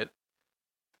by it.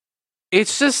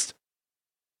 It's just,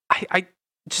 I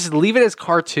just leave it as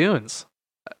cartoons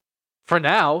for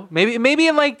now. Maybe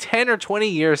in like 10 or 20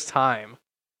 years time,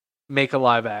 make a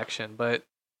live action. But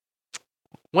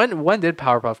when did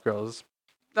Powerpuff Girls?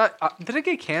 Did it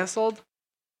get canceled,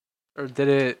 or did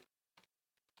it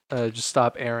just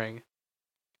stop airing?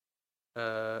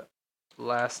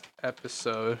 Last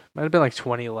episode might have been like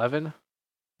 2011.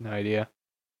 No idea.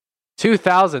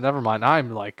 2000. Never mind.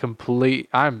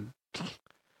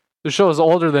 The show is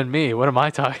older than me. What am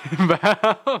I talking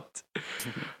about?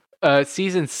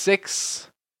 Season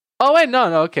 6. Oh wait,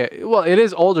 no, okay. Well, it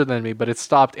is older than me, but it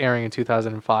stopped airing in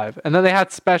 2005, and then they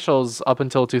had specials up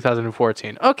until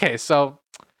 2014. Okay, so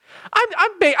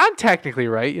I'm technically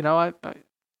right. I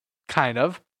kind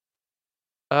of.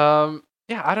 Yeah,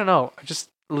 I don't know. Just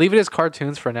leave it as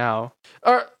cartoons for now.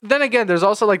 Or then again, there's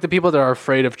also like the people that are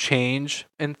afraid of change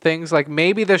and things. Like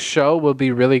maybe this show will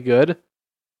be really good.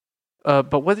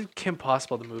 But what did Kim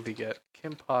Possible the movie get?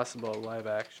 Kim Possible live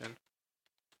action.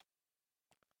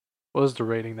 What was the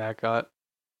rating that got?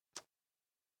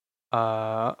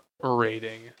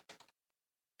 Rating.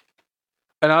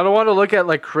 And I don't want to look at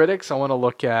like critics. I want to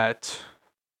look at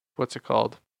what's it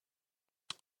called?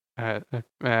 At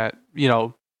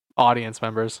audience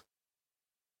members.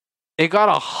 It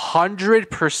got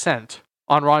 100%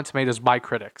 on Rotten Tomatoes by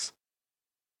critics,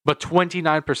 but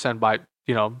 29% by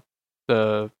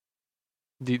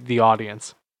the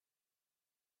audience.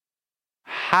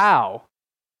 How?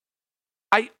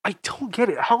 I don't get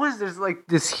it. How is there like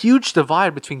this huge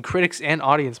divide between critics and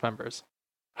audience members?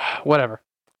 Whatever.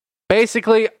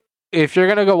 Basically, if you're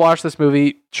gonna go watch this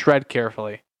movie, tread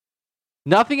carefully.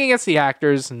 Nothing against the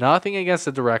actors, nothing against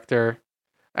the director.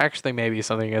 Actually, maybe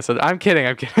something against it. I'm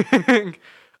kidding.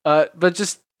 But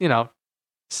just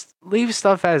leave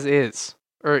stuff as is.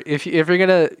 Or if you're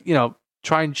gonna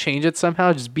try and change it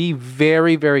somehow, just be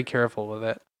very, very careful with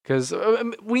it. Because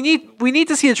we need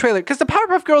to see a trailer. Because the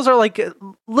Powerpuff Girls are like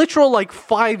literal like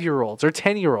 5-year-olds or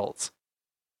 10-year-olds,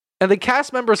 and the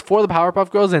cast members for the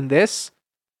Powerpuff Girls in this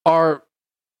are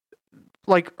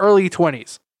like early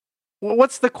 20s.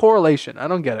 What's the correlation? I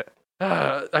don't get it.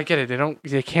 I get it.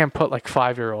 They can't put like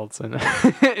 5-year-olds in,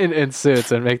 in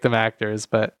suits and make them actors,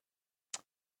 but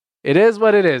it is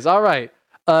what it is. All right.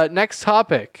 Next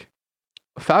topic.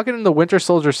 Falcon and the Winter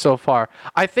Soldier so far.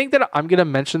 I think that I'm gonna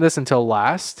mention this until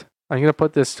last. I'm gonna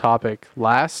put this topic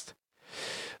last.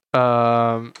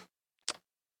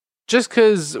 Just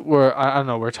because I don't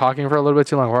know, we're talking for a little bit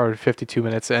too long. We're already 52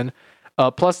 minutes in.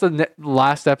 Plus the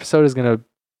last episode is gonna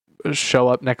show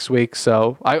up next week,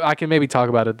 so I can maybe talk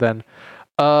about it then.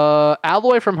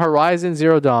 Alloy from Horizon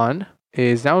Zero Dawn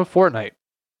is now in Fortnite.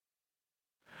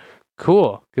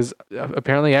 Cool, because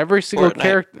apparently every single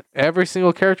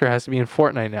character has to be in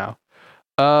Fortnite now.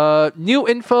 New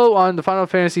info on the Final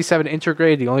Fantasy VII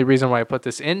Intergrade. The only reason why I put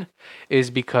this in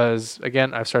is because,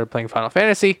 again, I've started playing Final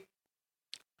Fantasy.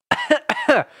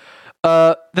 The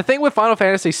thing with Final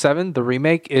Fantasy VII, the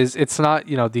remake, is it's not,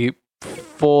 the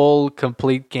full,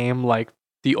 complete game like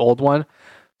the old one.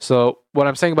 So what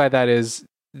I'm saying by that is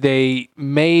they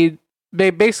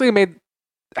basically made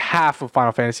half of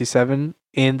Final Fantasy VII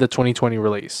in the 2020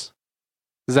 release.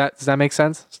 Does that make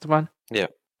sense, Stefan? Yeah.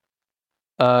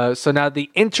 So now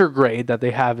the intergrade that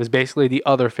they have is basically the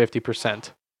other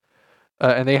 50%.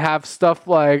 And they have stuff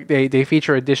like they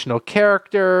feature additional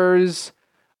characters.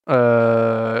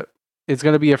 It's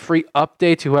going to be a free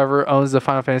update to whoever owns the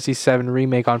Final Fantasy VII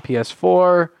Remake on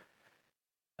PS4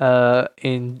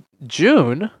 in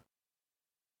June.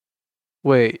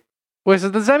 Wait, so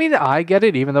does that mean that I get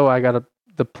it even though I got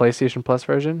the PlayStation Plus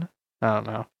version? I don't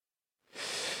know.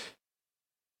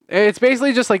 It's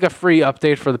basically just like a free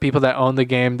update for the people that own the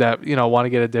game that, want to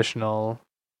get additional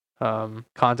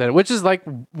content, which is like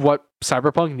what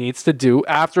Cyberpunk needs to do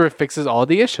after it fixes all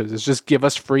the issues. Is just give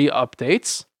us free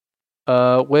updates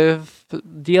with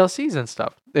DLCs and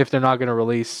stuff. If they're not going to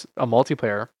release a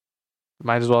multiplayer,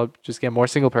 might as well just get more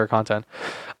single player content.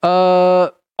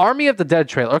 Army of the Dead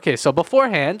trailer. Okay, so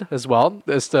beforehand as well,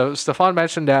 Stefan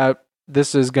mentioned that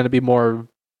this is going to be more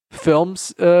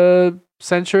films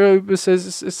centered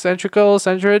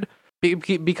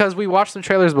because we watched some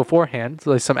trailers beforehand,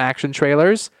 like some action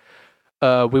trailers.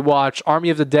 We watched Army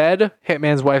of the Dead,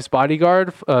 Hitman's Wife's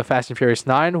Bodyguard, Fast and Furious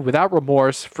 9, Without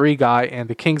Remorse, Free Guy, and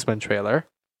the Kingsman trailer.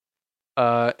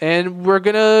 And we're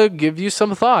gonna give you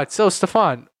some thoughts. So,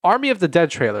 Stefan, Army of the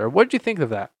Dead trailer, what did you think of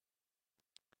that?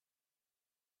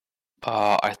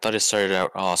 I thought it started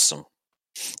out awesome.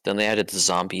 Then they added the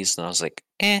zombies, and I was like,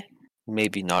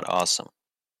 maybe not awesome.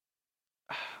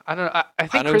 I don't know. I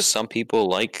think I know some people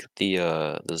like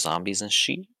the zombies and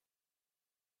shit.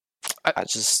 I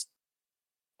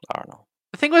don't know.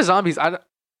 The thing with zombies, I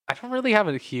don't really have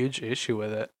a huge issue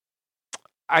with it.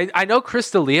 I know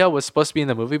Chris D'Elia was supposed to be in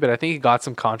the movie, but I think he got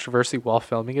some controversy while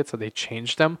filming it, so they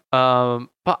changed him.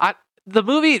 But the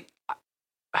movie,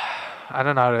 I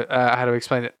don't know how to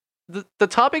explain it. The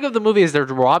topic of the movie is they're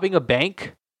robbing a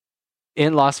bank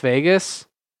in Las Vegas.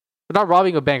 They're not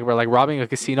robbing a bank, but like robbing a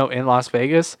casino in Las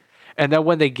Vegas. And then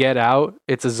when they get out,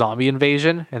 it's a zombie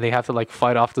invasion, and they have to like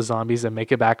fight off the zombies and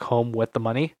make it back home with the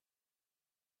money.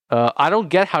 I don't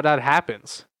get how that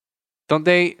happens. Don't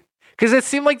they? Because it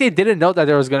seemed like they didn't know that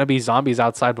there was going to be zombies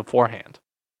outside beforehand.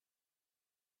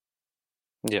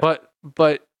 Yeah.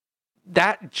 But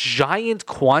that giant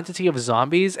quantity of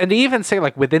zombies, and they even say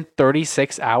like within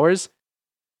 36 hours,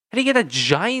 how do you get a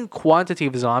giant quantity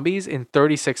of zombies in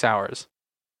 36 hours?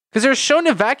 Because they're shown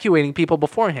evacuating people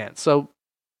beforehand. So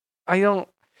I don't.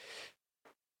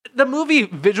 The movie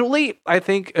visually, I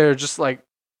think, or just like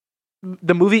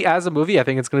the movie as a movie, I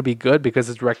think it's going to be good because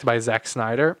it's directed by Zack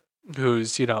Snyder,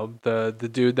 who's the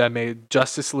dude that made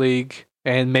Justice League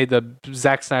and made the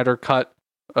Zack Snyder cut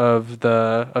of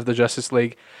the Justice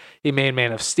League. He made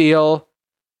Man of Steel.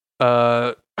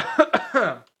 I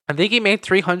think he made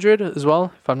 300 as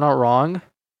well, if I'm not wrong.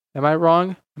 Am I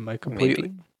wrong? Am I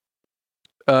completely?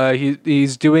 Maybe.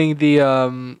 He's doing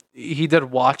the he did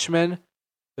Watchmen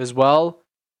as well.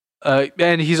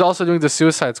 And he's also doing the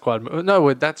Suicide Squad. No,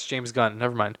 wait, that's James Gunn.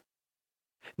 Never mind.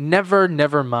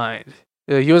 Never mind.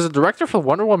 He was a director for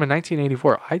Wonder Woman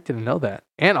 1984. I didn't know that.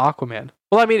 And Aquaman.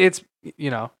 Well, I mean, it's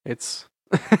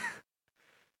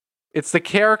it's the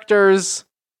characters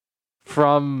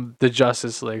from the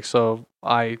Justice League, so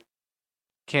I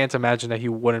can't imagine that he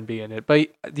wouldn't be in it. But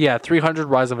yeah, 300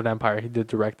 Rise of an Empire. He did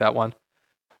direct that one.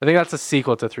 I think that's a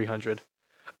sequel to 300.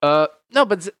 No,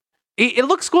 but it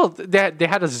looks cool. They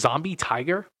had a zombie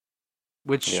tiger,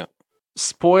 which,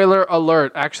 spoiler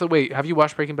alert. Actually, wait, have you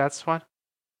watched Breaking Bad, Swan?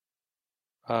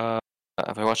 Have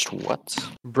I watched what?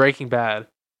 Breaking Bad.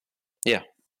 Yeah.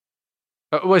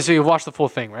 Wait, so you watched the full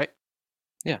thing, right?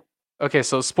 Yeah. Okay,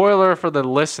 so spoiler for the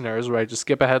listeners, right? Just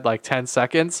skip ahead like 10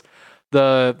 seconds.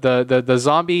 The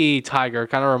zombie tiger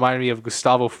kind of reminded me of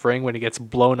Gustavo Fring when he gets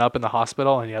blown up in the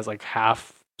hospital and he has like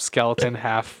half skeleton,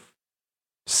 half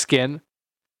skin.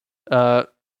 And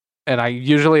I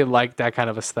usually like that kind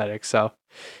of aesthetic. So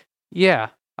yeah,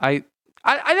 I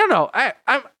don't know.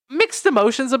 I'm mixed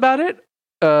emotions about it.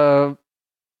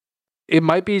 It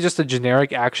might be just a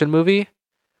generic action movie,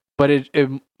 but it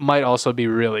might also be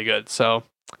really good. So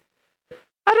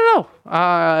I don't know.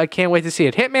 I can't wait to see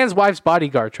it. Hitman's Wife's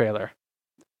Bodyguard trailer.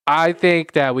 I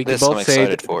think that we can This I'm both say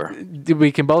excited for.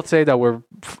 we can both say that we're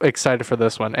excited for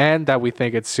this one and that we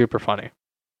think it's super funny.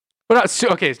 Well,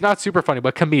 okay, it's not super funny,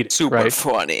 but comedic. Super right?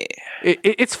 funny.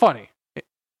 It's funny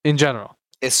in general.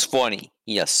 It's funny.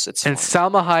 Yes, it's And funny.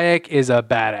 Salma Hayek is a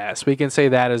badass. We can say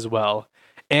that as well.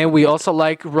 And we also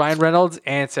like Ryan Reynolds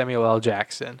and Samuel L.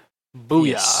 Jackson. Booyah.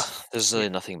 Yes, there's really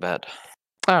nothing bad.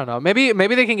 I don't know. Maybe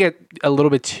they can get a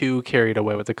little bit too carried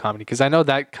away with the comedy because I know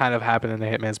that kind of happened in the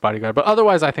Hitman's Bodyguard. But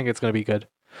otherwise, I think it's going to be good.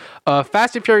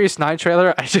 Fast and Furious 9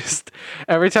 trailer.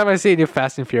 Every time I see a new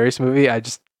Fast and Furious movie, I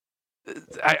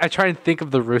try and think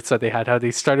of the roots that they had. How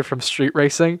they started from street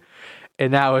racing,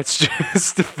 and now it's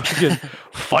just fucking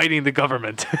fighting the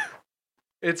government.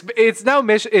 It's now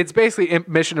It's basically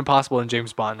Mission Impossible and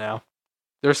James Bond now.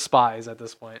 They're spies at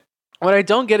this point. What I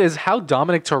don't get is how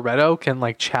Dominic Toretto can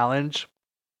like challenge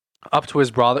up to his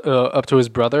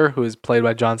brother, who is played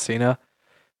by John Cena,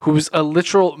 who's a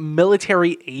literal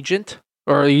military agent,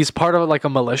 or he's part of like a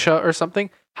militia or something.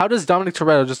 How does Dominic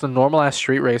Toretto, just a normal ass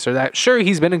street racer, that sure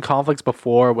he's been in conflicts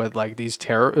before with like these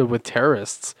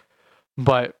terrorists,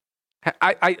 but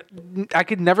I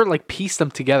could never like piece them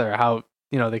together. How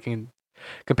they can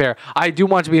compare. I do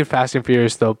want to be in Fast and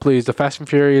Furious though. Please, the Fast and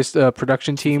Furious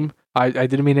production team. I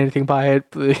didn't mean anything by it.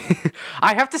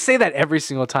 I have to say that every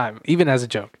single time, even as a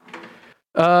joke.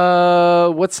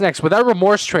 What's next? Without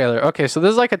Remorse trailer. Okay, so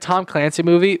this is like a Tom Clancy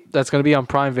movie that's going to be on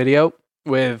Prime Video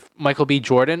with Michael B.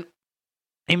 Jordan.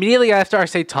 Immediately after I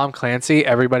say Tom Clancy,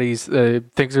 everybody's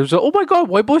thinks there's oh my god,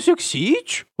 Rainbow Six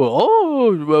Siege.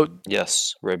 Oh, well.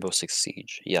 Yes, Rainbow Six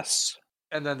Siege. Yes.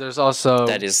 And then there's also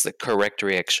That is the correct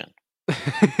reaction.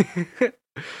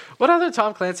 What other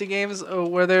Tom Clancy games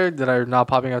were there that are not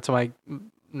popping up to my?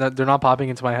 They're not popping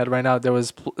into my head right now. There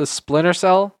was Splinter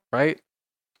Cell, right?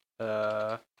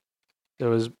 There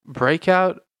was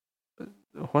Breakout.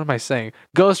 What am I saying?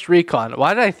 Ghost Recon.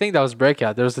 Why did I think that was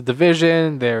Breakout? There's The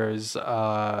Division. There's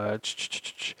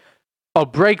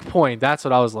Breakpoint. That's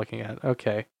what I was looking at.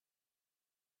 Okay.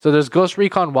 So there's Ghost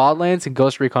Recon Wildlands and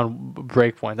Ghost Recon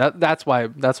Breakpoint. That's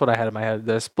what I had in my head.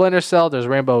 There's Splinter Cell. There's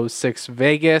Rainbow Six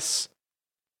Vegas,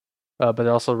 but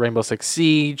also Rainbow Six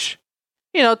Siege.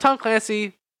 Tom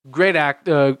Clancy, great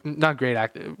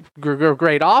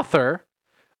great author,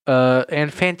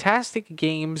 and fantastic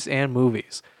games and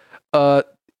movies.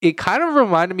 It kind of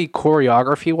reminded me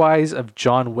choreography wise of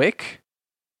John Wick,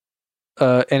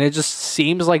 and it just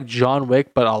seems like John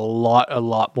Wick, but a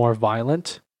lot more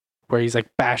violent. Where he's like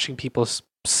bashing people's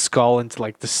skull into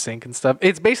like the sink and stuff.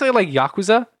 It's basically like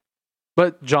Yakuza,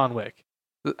 but John Wick,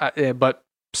 but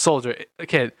soldier.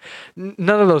 Okay,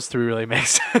 none of those three really make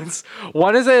sense.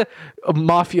 One is a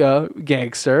mafia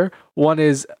gangster. One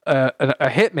is a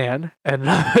hitman, and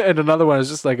another one is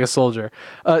just like a soldier.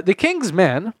 The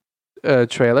Kingsman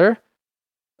trailer.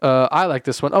 I like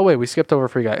this one. Oh wait, we skipped over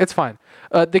Free Guy. It's fine.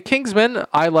 The Kingsman,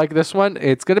 I like this one.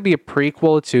 It's gonna be a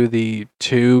prequel to the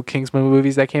 2 Kingsman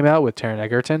movies that came out with Taron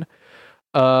Egerton.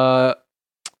 I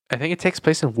think it takes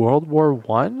place in World War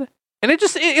One, and it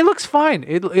looks fine.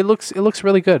 It looks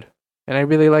really good, and I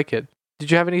really like it. Did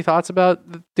you have any thoughts about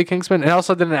the Kingsman? And I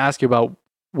also didn't ask you about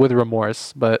With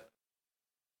Remorse, but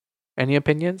any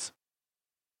opinions?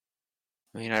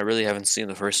 I mean, I really haven't seen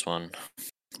the first one.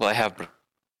 Well, I have, but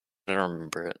I don't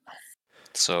remember it.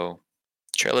 So,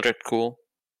 trailer looked cool,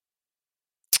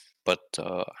 but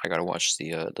I gotta watch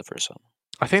the first one.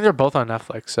 I think they're both on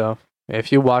Netflix, so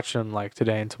if you watch them like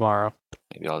today and tomorrow,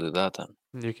 Maybe I'll do that then.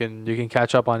 you can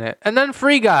catch up on it. And then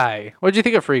Free Guy. What did you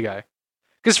think of Free Guy?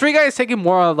 Because Free Guy is taking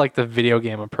more of like the video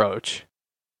game approach.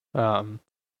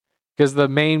 Because the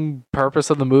main purpose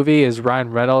of the movie is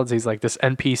Ryan Reynolds. He's like this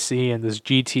NPC in this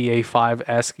GTA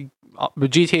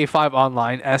 5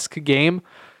 online-esque game.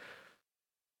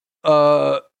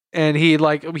 And he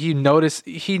knows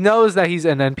that he's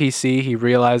an NPC. He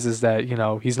realizes that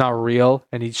he's not real,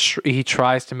 and he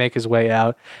tries to make his way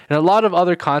out. And a lot of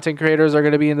other content creators are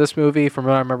going to be in this movie. From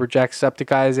what I remember,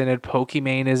 Jacksepticeye is in it,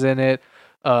 Pokimane is in it,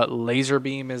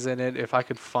 Laserbeam is in it. If I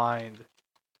could find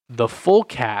the full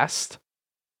cast,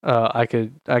 I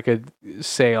could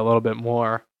say a little bit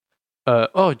more.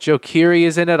 Joe Keery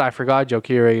is in it. I forgot Joe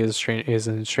Keery is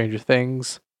in Stranger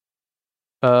Things.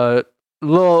 Little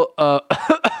Rel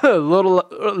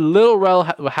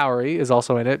Howery is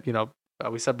also in it. You know,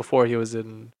 we said before he was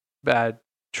in Bad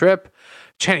Trip.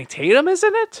 Channing Tatum is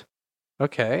in it.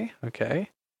 Okay.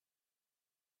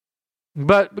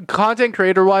 But content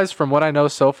creator wise, from what I know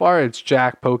so far, it's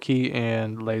Jack, Pokey,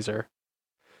 and Laser.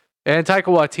 And Taika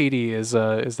Waititi is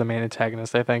the main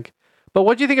antagonist, I think. But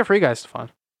what do you think of Free Guy,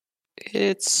 Stefan?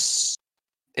 It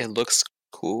looks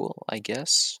cool, I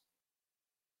guess.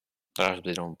 I hope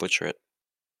they don't butcher it.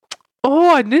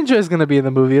 Oh, a ninja is gonna be in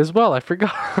the movie as well. I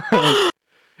forgot.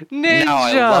 Ninja. Now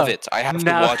I love it. I have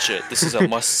to watch it. This is a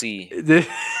must see.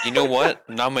 You know what?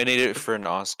 Nominated for an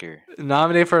Oscar.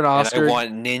 Nominate for an Oscar. And I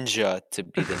want Ninja to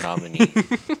be the nominee.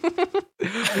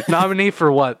 Nominee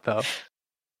for what though?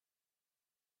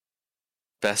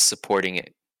 Best supporting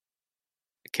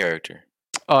character.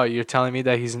 Oh, you're telling me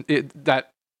that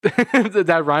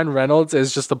that Ryan Reynolds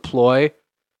is just a ploy,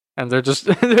 and they're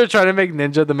trying to make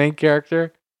Ninja the main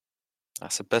character.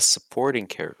 That's the best supporting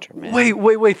character, man.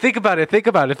 Wait. Think about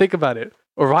it.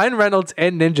 Ryan Reynolds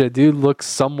and Ninja do look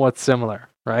somewhat similar,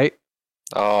 right?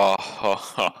 Oh.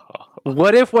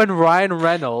 What if when Ryan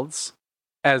Reynolds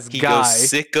as he Guy goes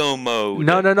sicko mode?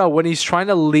 No. When he's trying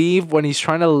to leave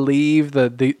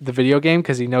the video game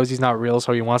because he knows he's not real,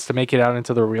 so he wants to make it out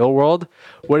into the real world.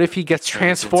 What if he gets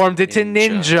transformed into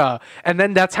Ninja? And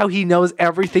then that's how he knows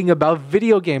everything about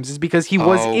video games, is because he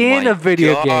was in a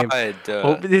video game.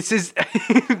 Oh, this is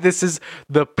this is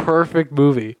the perfect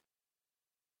movie.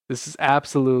 This is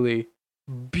absolutely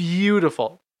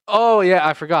beautiful. Oh yeah,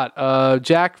 I forgot.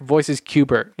 Jack voices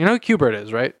Q*bert. You know who Q*bert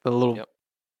is, right? The little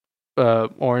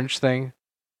orange thing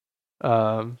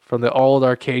from the old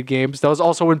arcade games. That was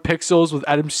also in Pixels with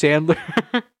Adam Sandler.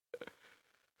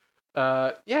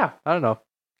 Yeah, I don't know.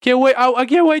 Can't wait. I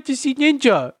can't wait to see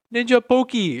Ninja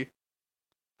Pokey.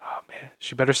 Oh man,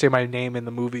 she better say my name in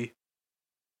the movie.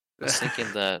 I was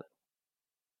thinking that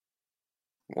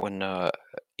when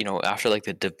after like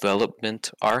the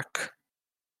development arc,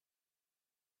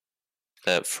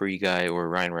 that Free Guy or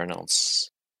Ryan Reynolds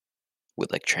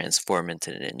would like transform into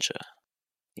Ninja,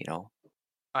 you know.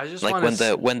 I just like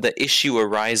when the issue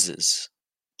arises,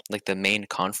 like the main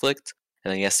conflict,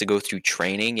 and then he has to go through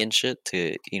training and shit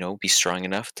to be strong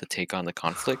enough to take on the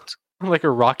conflict. Like a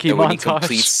Rocky montage. When he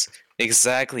completes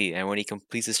exactly, and when he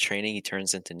completes his training, he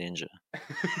turns into Ninja.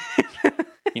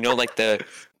 Like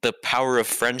the power of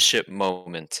friendship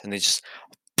moment, and they just.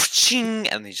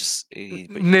 And they just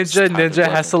Ninja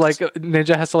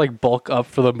has to like bulk up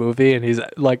for the movie, and he's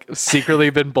like secretly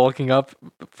been bulking up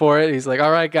for it. He's like,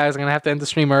 all right guys, I'm gonna have to end the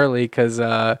stream early because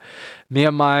me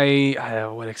and my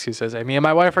what excuse is it? Me and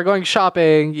my wife are going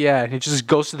shopping. Yeah, and he just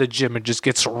goes to the gym and just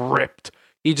gets ripped.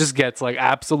 He just gets like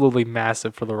absolutely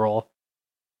massive for the role.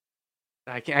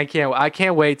 I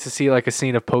can't wait to see like a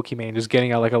scene of Pokimane just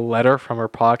getting out like a letter from her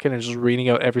pocket and just reading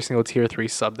out every single tier 3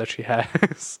 sub that she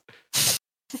has.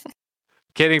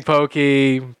 Kidding,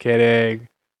 Pokey. Kidding.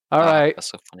 All right. That's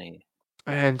so funny.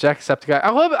 And Jacksepticeye.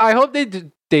 I hope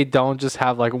they don't just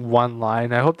have like one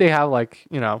line. I hope they have like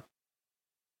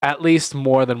at least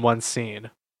more than one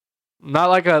scene. Not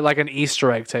like an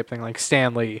Easter egg type thing like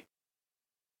Stan Lee.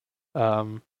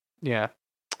 Yeah.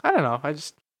 I don't know.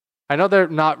 I know they're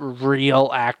not real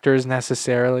actors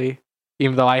necessarily,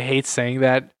 even though I hate saying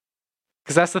that,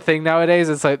 because that's the thing nowadays.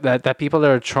 It's like that people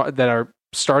that are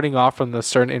starting off from the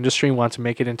certain industry want to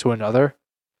make it into another,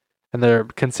 and they're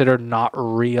considered not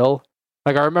real.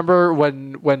 Like I remember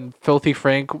when Filthy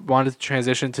Frank wanted to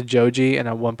transition to Joji, and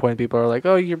at one point people are like,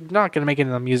 "Oh, you're not gonna make it in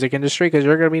the music industry because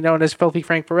you're gonna be known as Filthy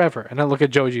Frank forever." And then look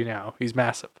at Joji now; he's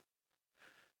massive.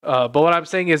 But what I'm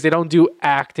saying is they don't do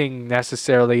acting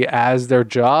necessarily as their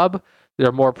job.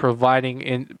 They're more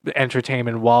providing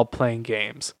entertainment while playing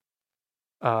games.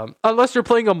 Unless they're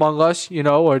playing Among Us,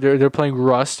 or they're playing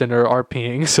Rust and they're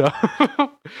RPing, so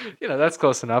that's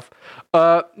close enough.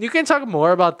 You can talk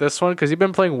more about this one because you've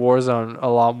been playing Warzone a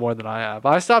lot more than I have.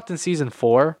 I stopped in season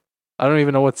 4. I don't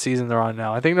even know what season they're on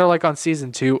now. I think they're like on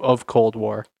season 2 of Cold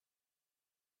War.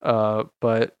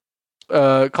 But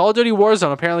Call of Duty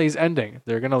Warzone apparently is ending.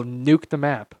 They're gonna nuke the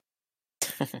map.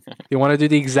 You want to do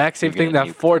the exact same thing that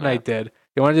Fortnite did.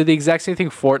 You want to do the exact same thing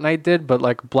Fortnite did, but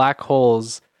like black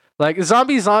holes. Like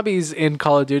zombies in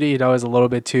Call of Duty, is a little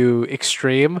bit too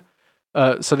extreme.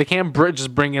 So they can't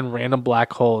just bring in random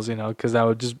black holes, because that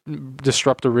would just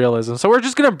disrupt the realism. So we're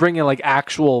just gonna bring in like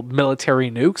actual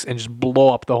military nukes and just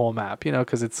blow up the whole map,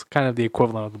 because it's kind of the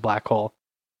equivalent of the black hole.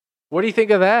 What do you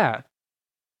think of that?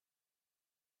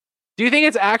 Do you think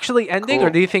it's actually ending, or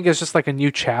do you think it's just like a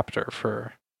new chapter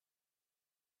for?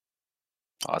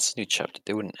 Oh, it's a new chapter.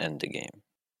 They wouldn't end the game.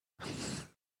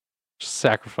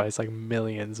 Sacrifice like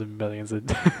millions and millions of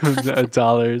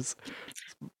dollars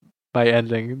by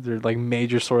ending their like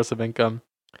major source of income.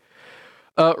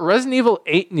 Resident Evil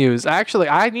 8 news. Actually,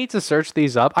 I need to search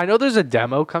these up. I know there's a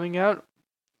demo coming out.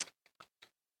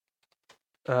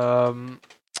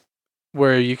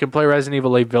 Where you can play Resident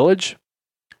Evil 8 Village.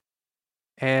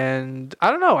 And I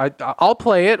don't know. I'll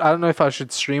play it. I don't know if I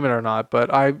should stream it or not,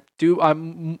 but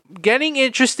I'm getting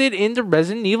interested in the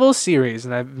Resident Evil series,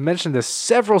 and I've mentioned this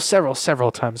several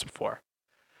times before.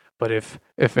 But if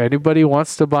anybody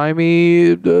wants to buy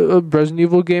me a Resident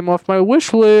Evil game off my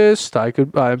wish list, I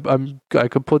could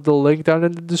put the link down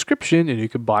in the description, and you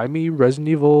could buy me Resident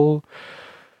Evil.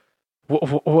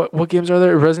 What games are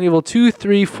there? Resident Evil 2,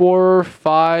 3, 4,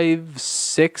 5,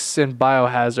 6, and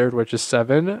Biohazard, which is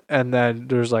 7. And then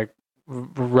there's like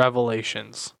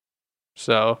Revelations.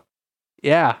 So,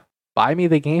 yeah. Buy me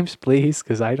the games, please,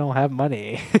 because I don't have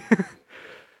money.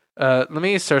 Let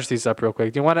me search these up real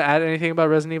quick. Do you want to add anything about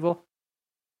Resident Evil?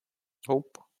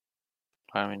 Nope.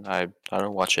 I mean, I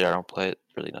don't watch it. I don't play it.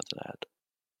 Really nothing to add.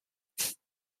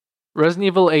 Resident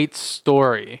Evil 8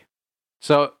 story.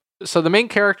 So the main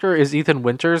character is Ethan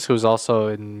Winters, who's also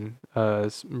in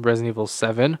Resident Evil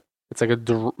 7. It's like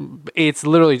it's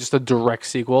literally just a direct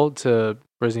sequel to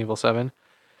Resident Evil 7.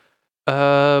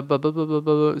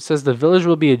 It says the village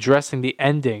will be addressing the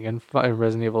ending in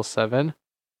Resident Evil 7,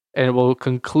 and it will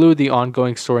conclude the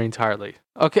ongoing story entirely.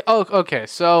 Okay. Oh, okay.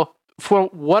 So from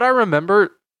what I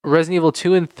remember, Resident Evil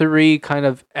 2 and 3 kind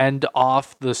of end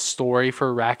off the story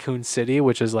for Raccoon City,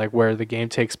 which is like where the game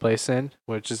takes place in,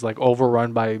 which is like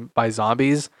overrun by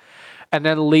zombies. And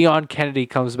then Leon Kennedy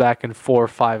comes back in 4,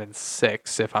 5, and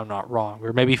 6, if I'm not wrong,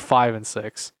 or maybe 5 and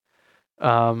 6.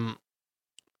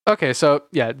 Okay, so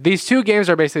yeah, these two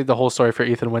games are basically the whole story for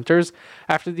Ethan Winters.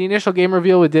 After the initial game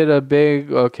reveal, we did a big,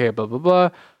 blah, blah, blah.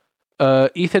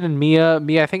 Ethan and Mia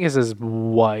I think is his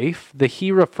wife. The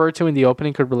he referred to in the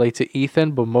opening could relate to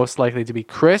Ethan, but most likely to be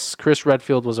Chris. Chris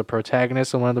Redfield was a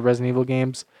protagonist in one of the Resident Evil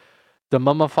games. The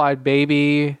mummified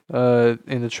baby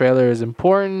in the trailer is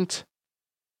important.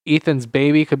 Ethan's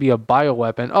baby could be a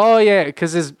bioweapon. Oh yeah,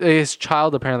 because his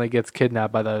child apparently gets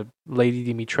kidnapped by the Lady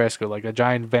Dimitrescu, like a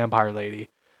giant vampire lady.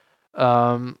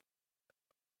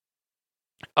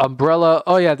 Umbrella.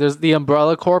 Oh yeah, there's the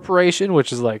Umbrella Corporation,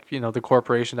 which is like, the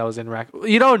corporation that was in Raccoon.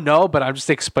 You don't know, but I'm just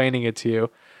explaining it to you.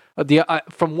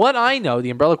 From what I know, the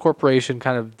Umbrella Corporation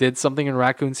kind of did something in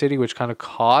Raccoon City, which kind of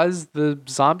caused the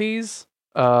zombies.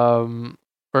 Or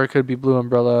it could be Blue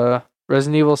Umbrella.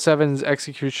 Resident Evil 7's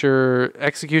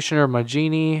Executioner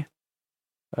Magini.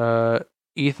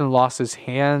 Ethan lost his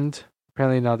hand.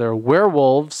 Apparently now there are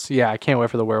werewolves. Yeah, I can't wait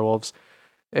for the werewolves.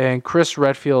 And Chris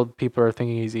Redfield, people are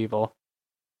thinking he's evil.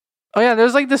 Oh yeah,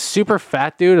 there's like this super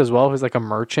fat dude as well who's like a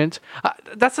merchant.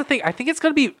 That's the thing. I think it's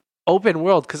going to be open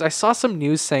world because I saw some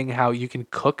news saying how you can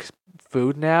cook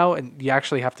food now and you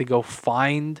actually have to go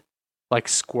find like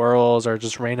squirrels or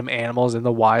just random animals in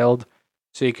the wild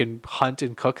so you can hunt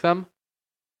and cook them.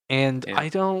 And yeah. I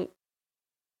don't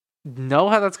know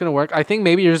how that's going to work. I think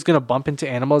maybe you're just going to bump into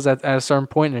animals at a certain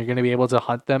point and you're going to be able to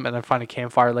hunt them and then find a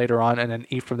campfire later on and then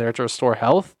eat from there to restore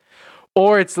health.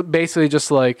 Or it's basically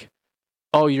just like,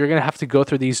 oh, you're going to have to go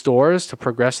through these doors to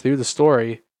progress through the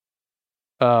story.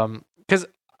 Because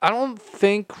I don't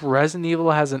think Resident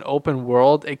Evil has an open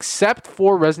world, except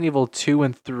for Resident Evil 2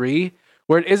 and 3,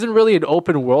 where it isn't really an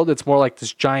open world. It's more like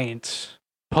this giant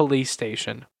police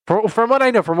station. From what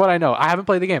I know. I haven't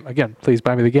played the game. Again, please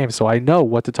buy me the game so I know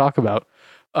what to talk about.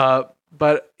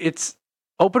 But it's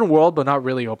open world, but not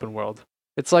really open world.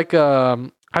 It's like,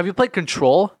 have you played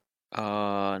Control?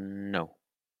 No.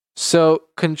 So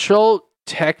Control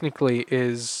technically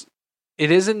it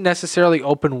isn't necessarily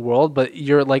open world, but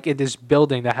you're like in this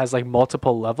building that has like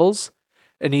multiple levels,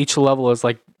 and each level is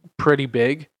like pretty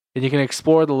big, and you can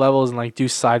explore the levels and like do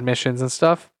side missions and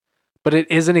stuff. But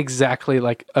it isn't exactly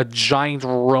like a giant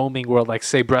roaming world like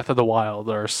say Breath of the Wild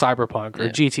or Cyberpunk or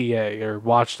GTA or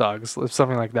Watch Dogs,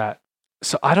 something like that.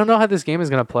 So I don't know how this game is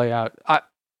going to play out. I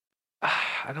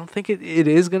don't think it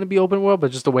is going to be open world, but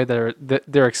just the way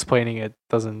they're explaining it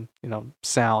doesn't,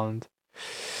 sound.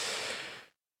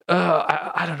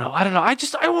 I don't know.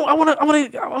 I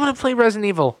want to play Resident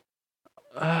Evil.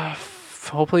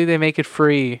 Hopefully they make it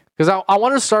free because I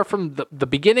want to start from the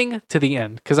beginning to the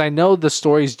end because I know the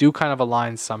stories do kind of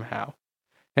align somehow,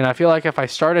 and I feel like if I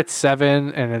start at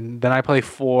 7 and then I play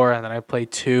 4 and then I play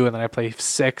 2 and then I play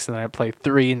 6 and then I play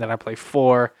 3 and then I play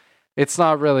 4, it's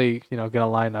not really gonna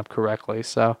line up correctly.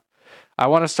 So I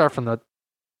want to start from the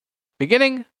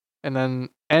beginning and then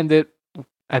end it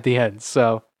at the end.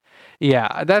 So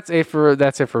Yeah, that's it for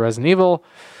Resident Evil.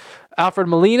 Alfred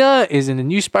Molina is in the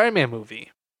new Spider-Man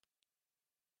movie.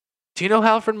 Do you know who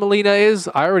Alfred Molina is?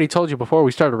 I already told you before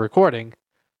we started recording.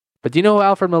 But do you know who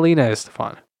Alfred Molina is,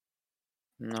 Stefan?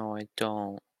 No, I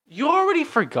don't. You already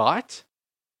forgot?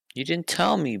 You didn't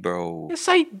tell me, bro. Yes,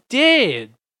 I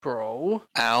did, bro.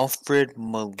 Alfred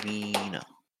Molina.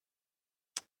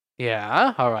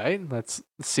 Yeah, all right. Let's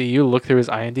see you look through his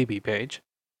IMDb page.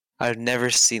 I've never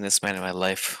seen this man in my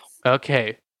life.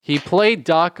 Okay. He played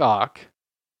Doc Ock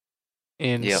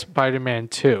in Yep. Spider-Man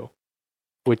 2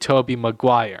 with Tobey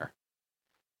Maguire.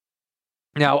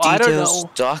 Now, I don't Details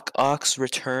know. Doc Ock's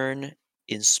return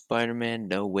in Spider-Man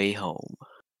No Way Home.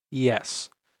 Yes.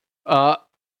 I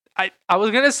was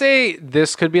going to say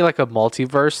this could be like a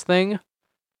multiverse thing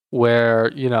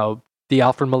where, you know, the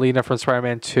Alfred Molina from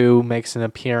Spider-Man 2 makes an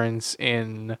appearance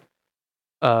in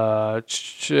No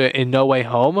Way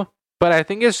Home, but I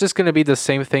think it's just going to be the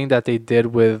same thing that they did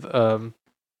with God,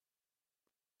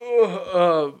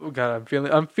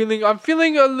 I'm feeling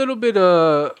a little bit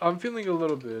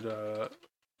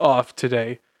off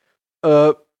today.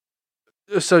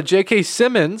 So J.K.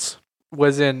 Simmons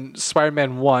was in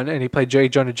Spider-Man 1 and he played J.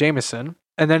 Jonah Jameson,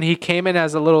 and then he came in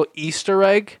as a little Easter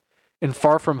egg in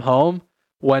Far From Home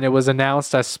when it was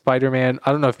announced as Spider-Man.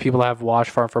 I don't know if people have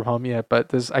watched Far From Home yet,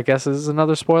 but I guess this is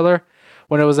another spoiler.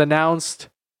 When it was announced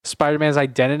Spider-Man's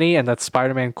identity and that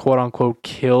Spider-Man quote unquote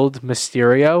killed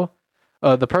Mysterio,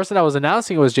 the person that was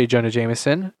announcing it was J. Jonah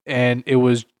Jameson, and it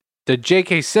was the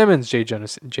J.K. Simmons J. Jonah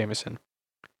Jameson.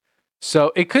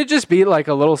 So it could just be like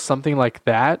a little something like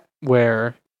that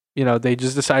where, you know, they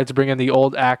just decided to bring in the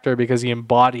old actor because he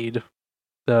embodied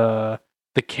the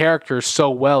character so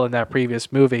well in that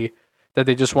previous movie that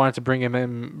they just wanted to bring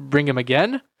him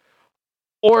again.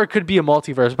 Or it could be a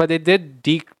multiverse, but they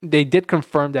did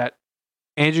confirm that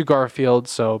Andrew Garfield,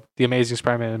 so the Amazing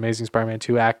Spider-Man and Amazing Spider-Man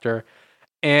 2 actor,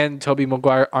 and Tobey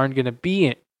Maguire aren't going to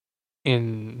be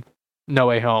in No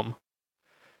Way Home.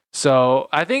 So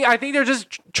I think they're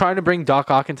just trying to bring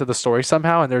Doc Ock into the story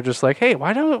somehow, and they're just like, hey,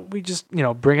 why don't we just, you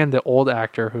know, bring in the old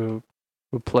actor who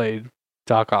played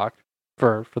Doc Ock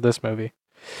for this movie.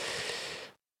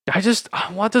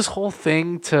 I want this whole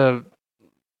thing to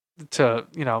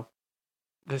you know,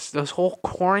 this whole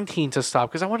quarantine to stop,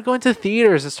 because I want to go into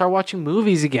theaters and start watching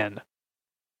movies again.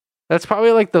 That's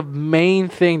probably like the main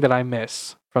thing that I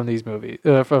miss from these movies,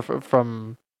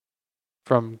 from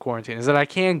quarantine, is that I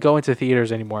can't go into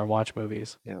theaters anymore and watch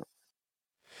movies. Yeah.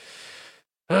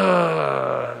 What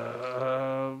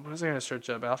was I going to search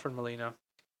up? Alfred Molina.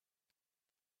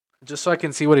 Just so I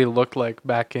can see what he looked like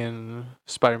back in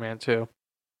Spider-Man 2.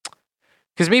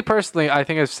 Because me personally, I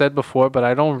think I've said before, but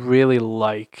I don't really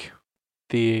like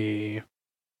I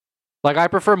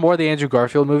prefer more the Andrew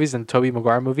Garfield movies than Tobey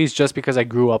Maguire movies, just because I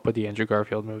grew up with the Andrew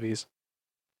Garfield movies.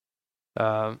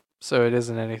 So it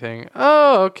isn't anything.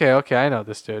 Oh, okay, I know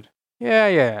this dude.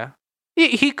 Yeah.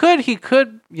 He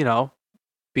could, you know,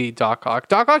 be Doc Ock.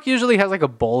 Doc Ock usually has like a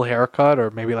bowl haircut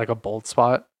or maybe like a bald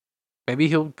spot. Maybe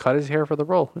he'll cut his hair for the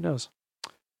role. Who knows?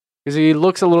 Because he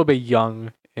looks a little bit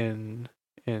young in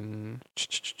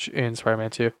Spider-Man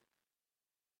 2.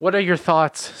 What are your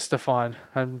thoughts, Stefan?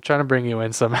 I'm trying to bring you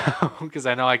in somehow because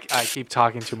I know I keep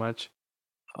talking too much.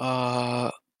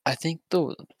 I think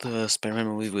the Spider-Man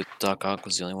movie with Doc Ock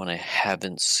was the only one I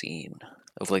haven't seen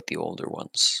of like the older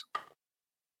ones.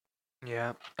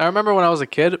 Yeah, I remember when I was a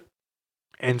kid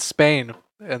in Spain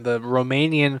and the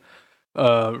Romanian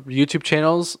YouTube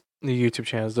channels, the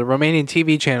Romanian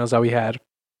TV channels that we had,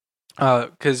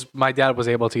 because my dad was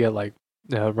able to get like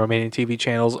Romanian TV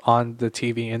channels on the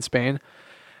TV in Spain.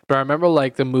 But I remember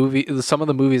like some of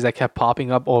the movies that kept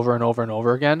popping up over and over and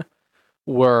over again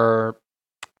were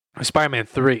Spider-Man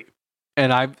 3.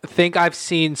 And I think I've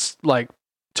seen like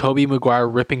Tobey Maguire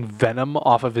ripping venom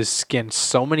off of his skin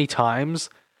so many times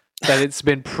that it's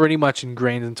been pretty much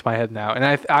ingrained into my head now. And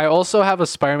I also have a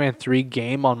Spider-Man 3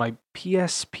 game on my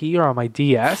PSP or on my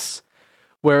DS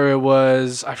where it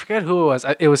was, I forget who it was.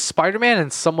 It was Spider-Man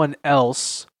and someone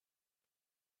else,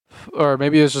 or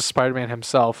maybe it was just Spider-Man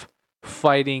himself,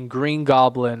 fighting Green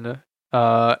Goblin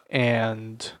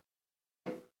and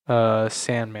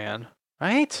Sandman,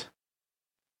 right?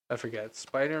 I forget.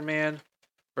 Spider-Man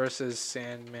versus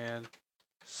Sandman,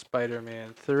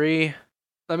 Spider-Man 3.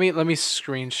 Let me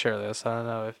screen share this. I don't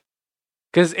know if,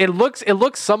 because it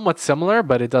looks somewhat similar,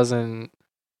 but it doesn't.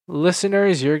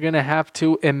 Listeners, you're gonna have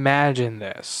to imagine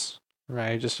this,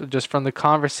 right? Just from the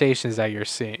conversations that you're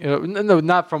seeing. No,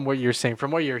 not from what you're saying,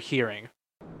 from what you're hearing.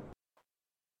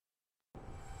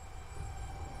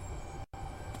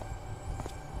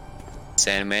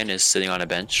 Sandman is sitting on a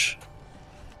bench.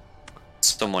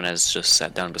 Someone has just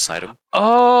sat down beside him.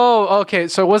 Oh, okay.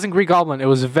 So it wasn't Green Goblin. It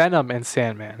was Venom and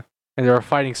Sandman, and they were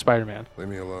fighting Spider-Man. Leave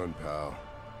me alone, pal.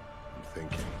 I'm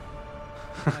thinking.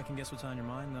 I can guess what's on your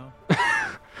mind, though.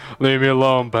 Leave me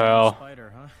alone, pal.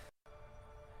 Spider, huh?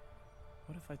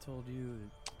 What if I told you?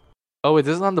 Oh, wait,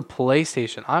 this is on the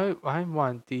PlayStation. I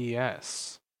want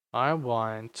DS. I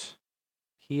want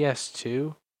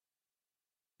PS2.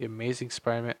 The Amazing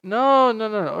Spider-Man. No.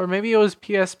 Or maybe it was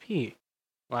PSP.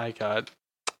 My God.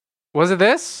 Was it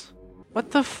this?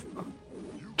 What the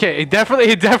Okay, it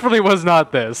definitely was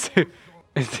not this. It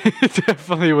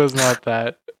definitely was not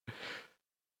that.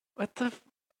 What the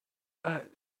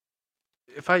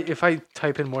if I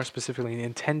type in more specifically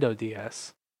Nintendo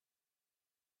DS.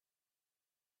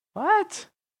 What?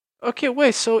 Okay,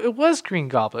 wait, so it was Green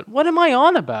Goblin. What am I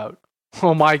on about?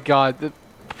 Oh my God, the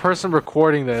person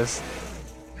recording this.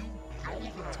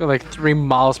 It's going like 3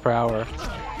 miles per hour.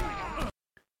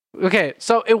 Okay,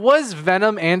 so it was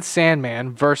Venom and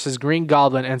Sandman versus Green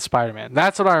Goblin and Spider-Man.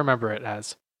 That's what I remember it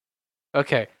as.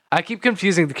 Okay, I keep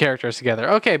confusing the characters together.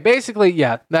 Okay, basically,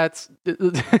 yeah, that's...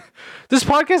 This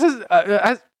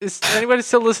podcast is anybody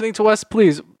still listening to us?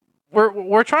 Please,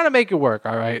 we're trying to make it work,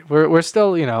 all right? We're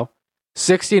still,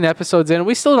 16 episodes in.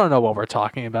 We still don't know what we're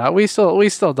talking about. We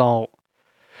still don't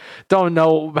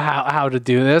know how to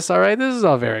do this, all right? This is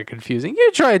all very confusing.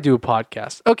 You try to do a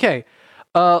podcast. Okay,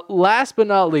 last but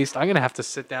not least, I'm going to have to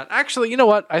sit down. Actually, you know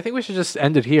what? I think we should just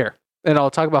end it here. And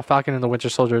I'll talk about Falcon and the Winter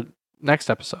Soldier next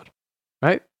episode.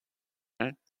 Right?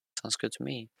 Sounds good to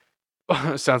me.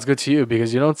 Sounds good to you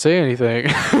because you don't say anything.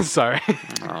 Sorry.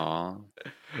 Aw.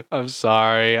 I'm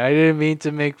sorry. I didn't mean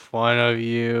to make fun of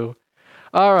you.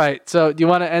 All right. So, do you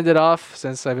want to end it off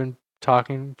since I've been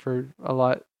talking for a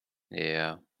lot?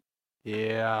 Yeah.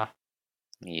 Yeah.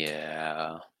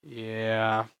 Yeah.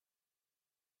 Yeah.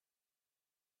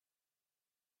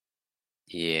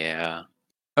 Yeah.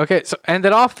 Okay, so end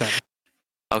it off then.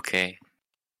 Okay.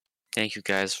 Thank you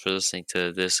guys for listening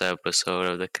to this episode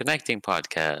of the Connecting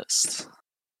Podcast.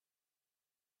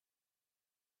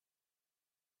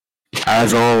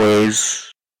 As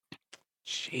always,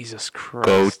 Jesus Christ.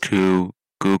 go to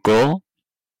Google,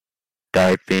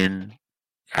 type in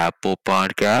Apple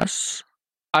Podcasts.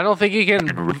 I don't think you can.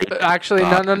 And rate Actually,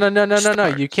 no.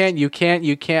 stars. You can't.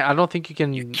 I don't think you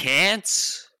can. You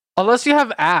can't? Unless you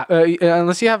have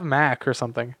unless you have Mac or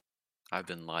something. I've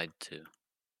been lied to.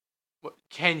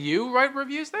 Can you write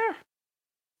reviews there?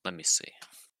 Let me see.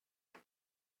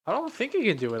 I don't think you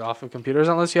can do it off of computers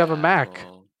unless you have a Mac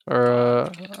Apple or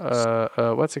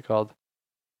Podcasts. what's it called?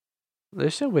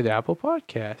 Listen with Apple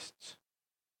Podcasts.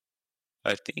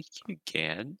 I think you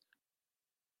can.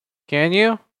 Can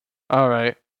you? All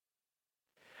right.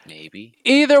 Maybe.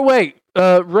 Either way,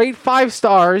 rate 5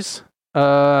 stars.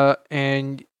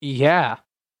 And yeah,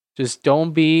 just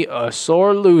don't be a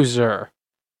sore loser.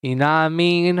 You know what I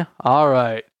mean? All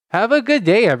right. Have a good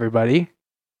day, everybody.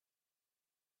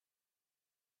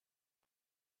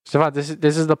 Stefan,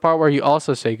 this is the part where you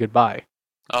also say goodbye.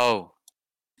 Oh.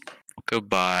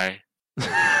 Goodbye.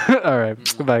 All right.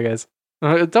 Goodbye, guys.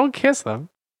 Don't kiss them.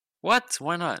 What?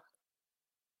 Why not?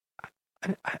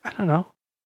 I don't know.